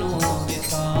मनो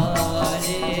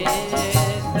विसारे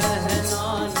कह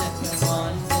नानक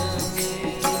मन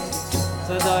मेरे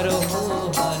सदा रहो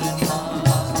हर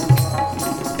नाल।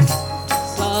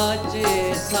 साचे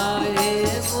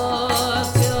साहेबा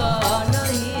क्या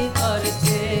नहीं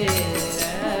करते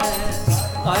रे,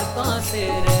 करता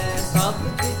तेरे सब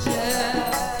कुछ है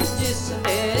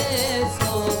जिसने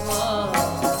सो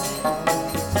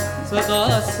सदा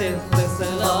सिफ्त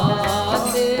सलाह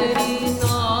तेरी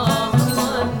नाम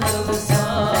मन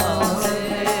वसाए।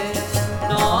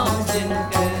 नाम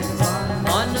जिनके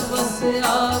मन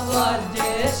वसया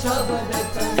वाजे शब्द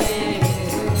कने।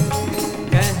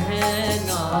 कहे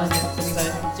नानक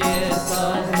सच्चे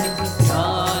साहिब क्या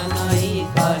नहीं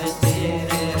कर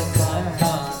तेरे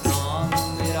साचा नाम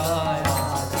मेरा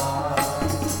आधार।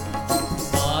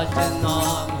 आज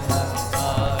नाम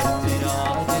आधार मेरा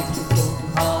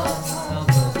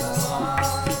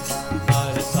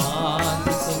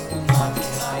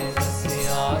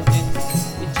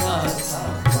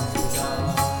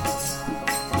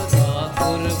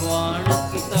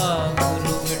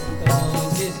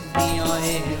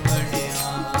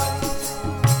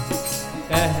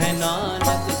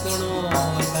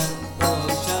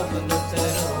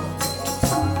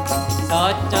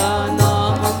साचा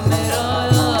नाम मेरा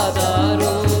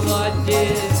आधारो वाजे।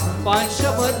 पंज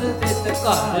शब्द तित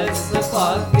घर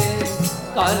सभागे,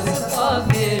 घर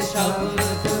सभागे शब्द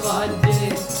वाजे।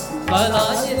 भला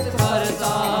चित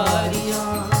करतारियां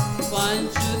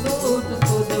पंच दूत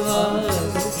खुद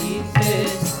वास कीते।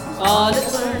 काल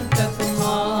कंटक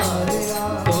मारिया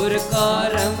तुर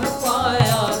कारम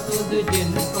पाया तुद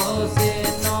जिनको से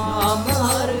नाम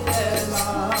हर गैला।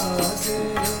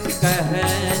 कह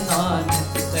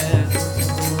नानक तैन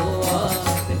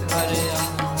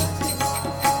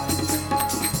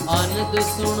आनंद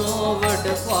सुनो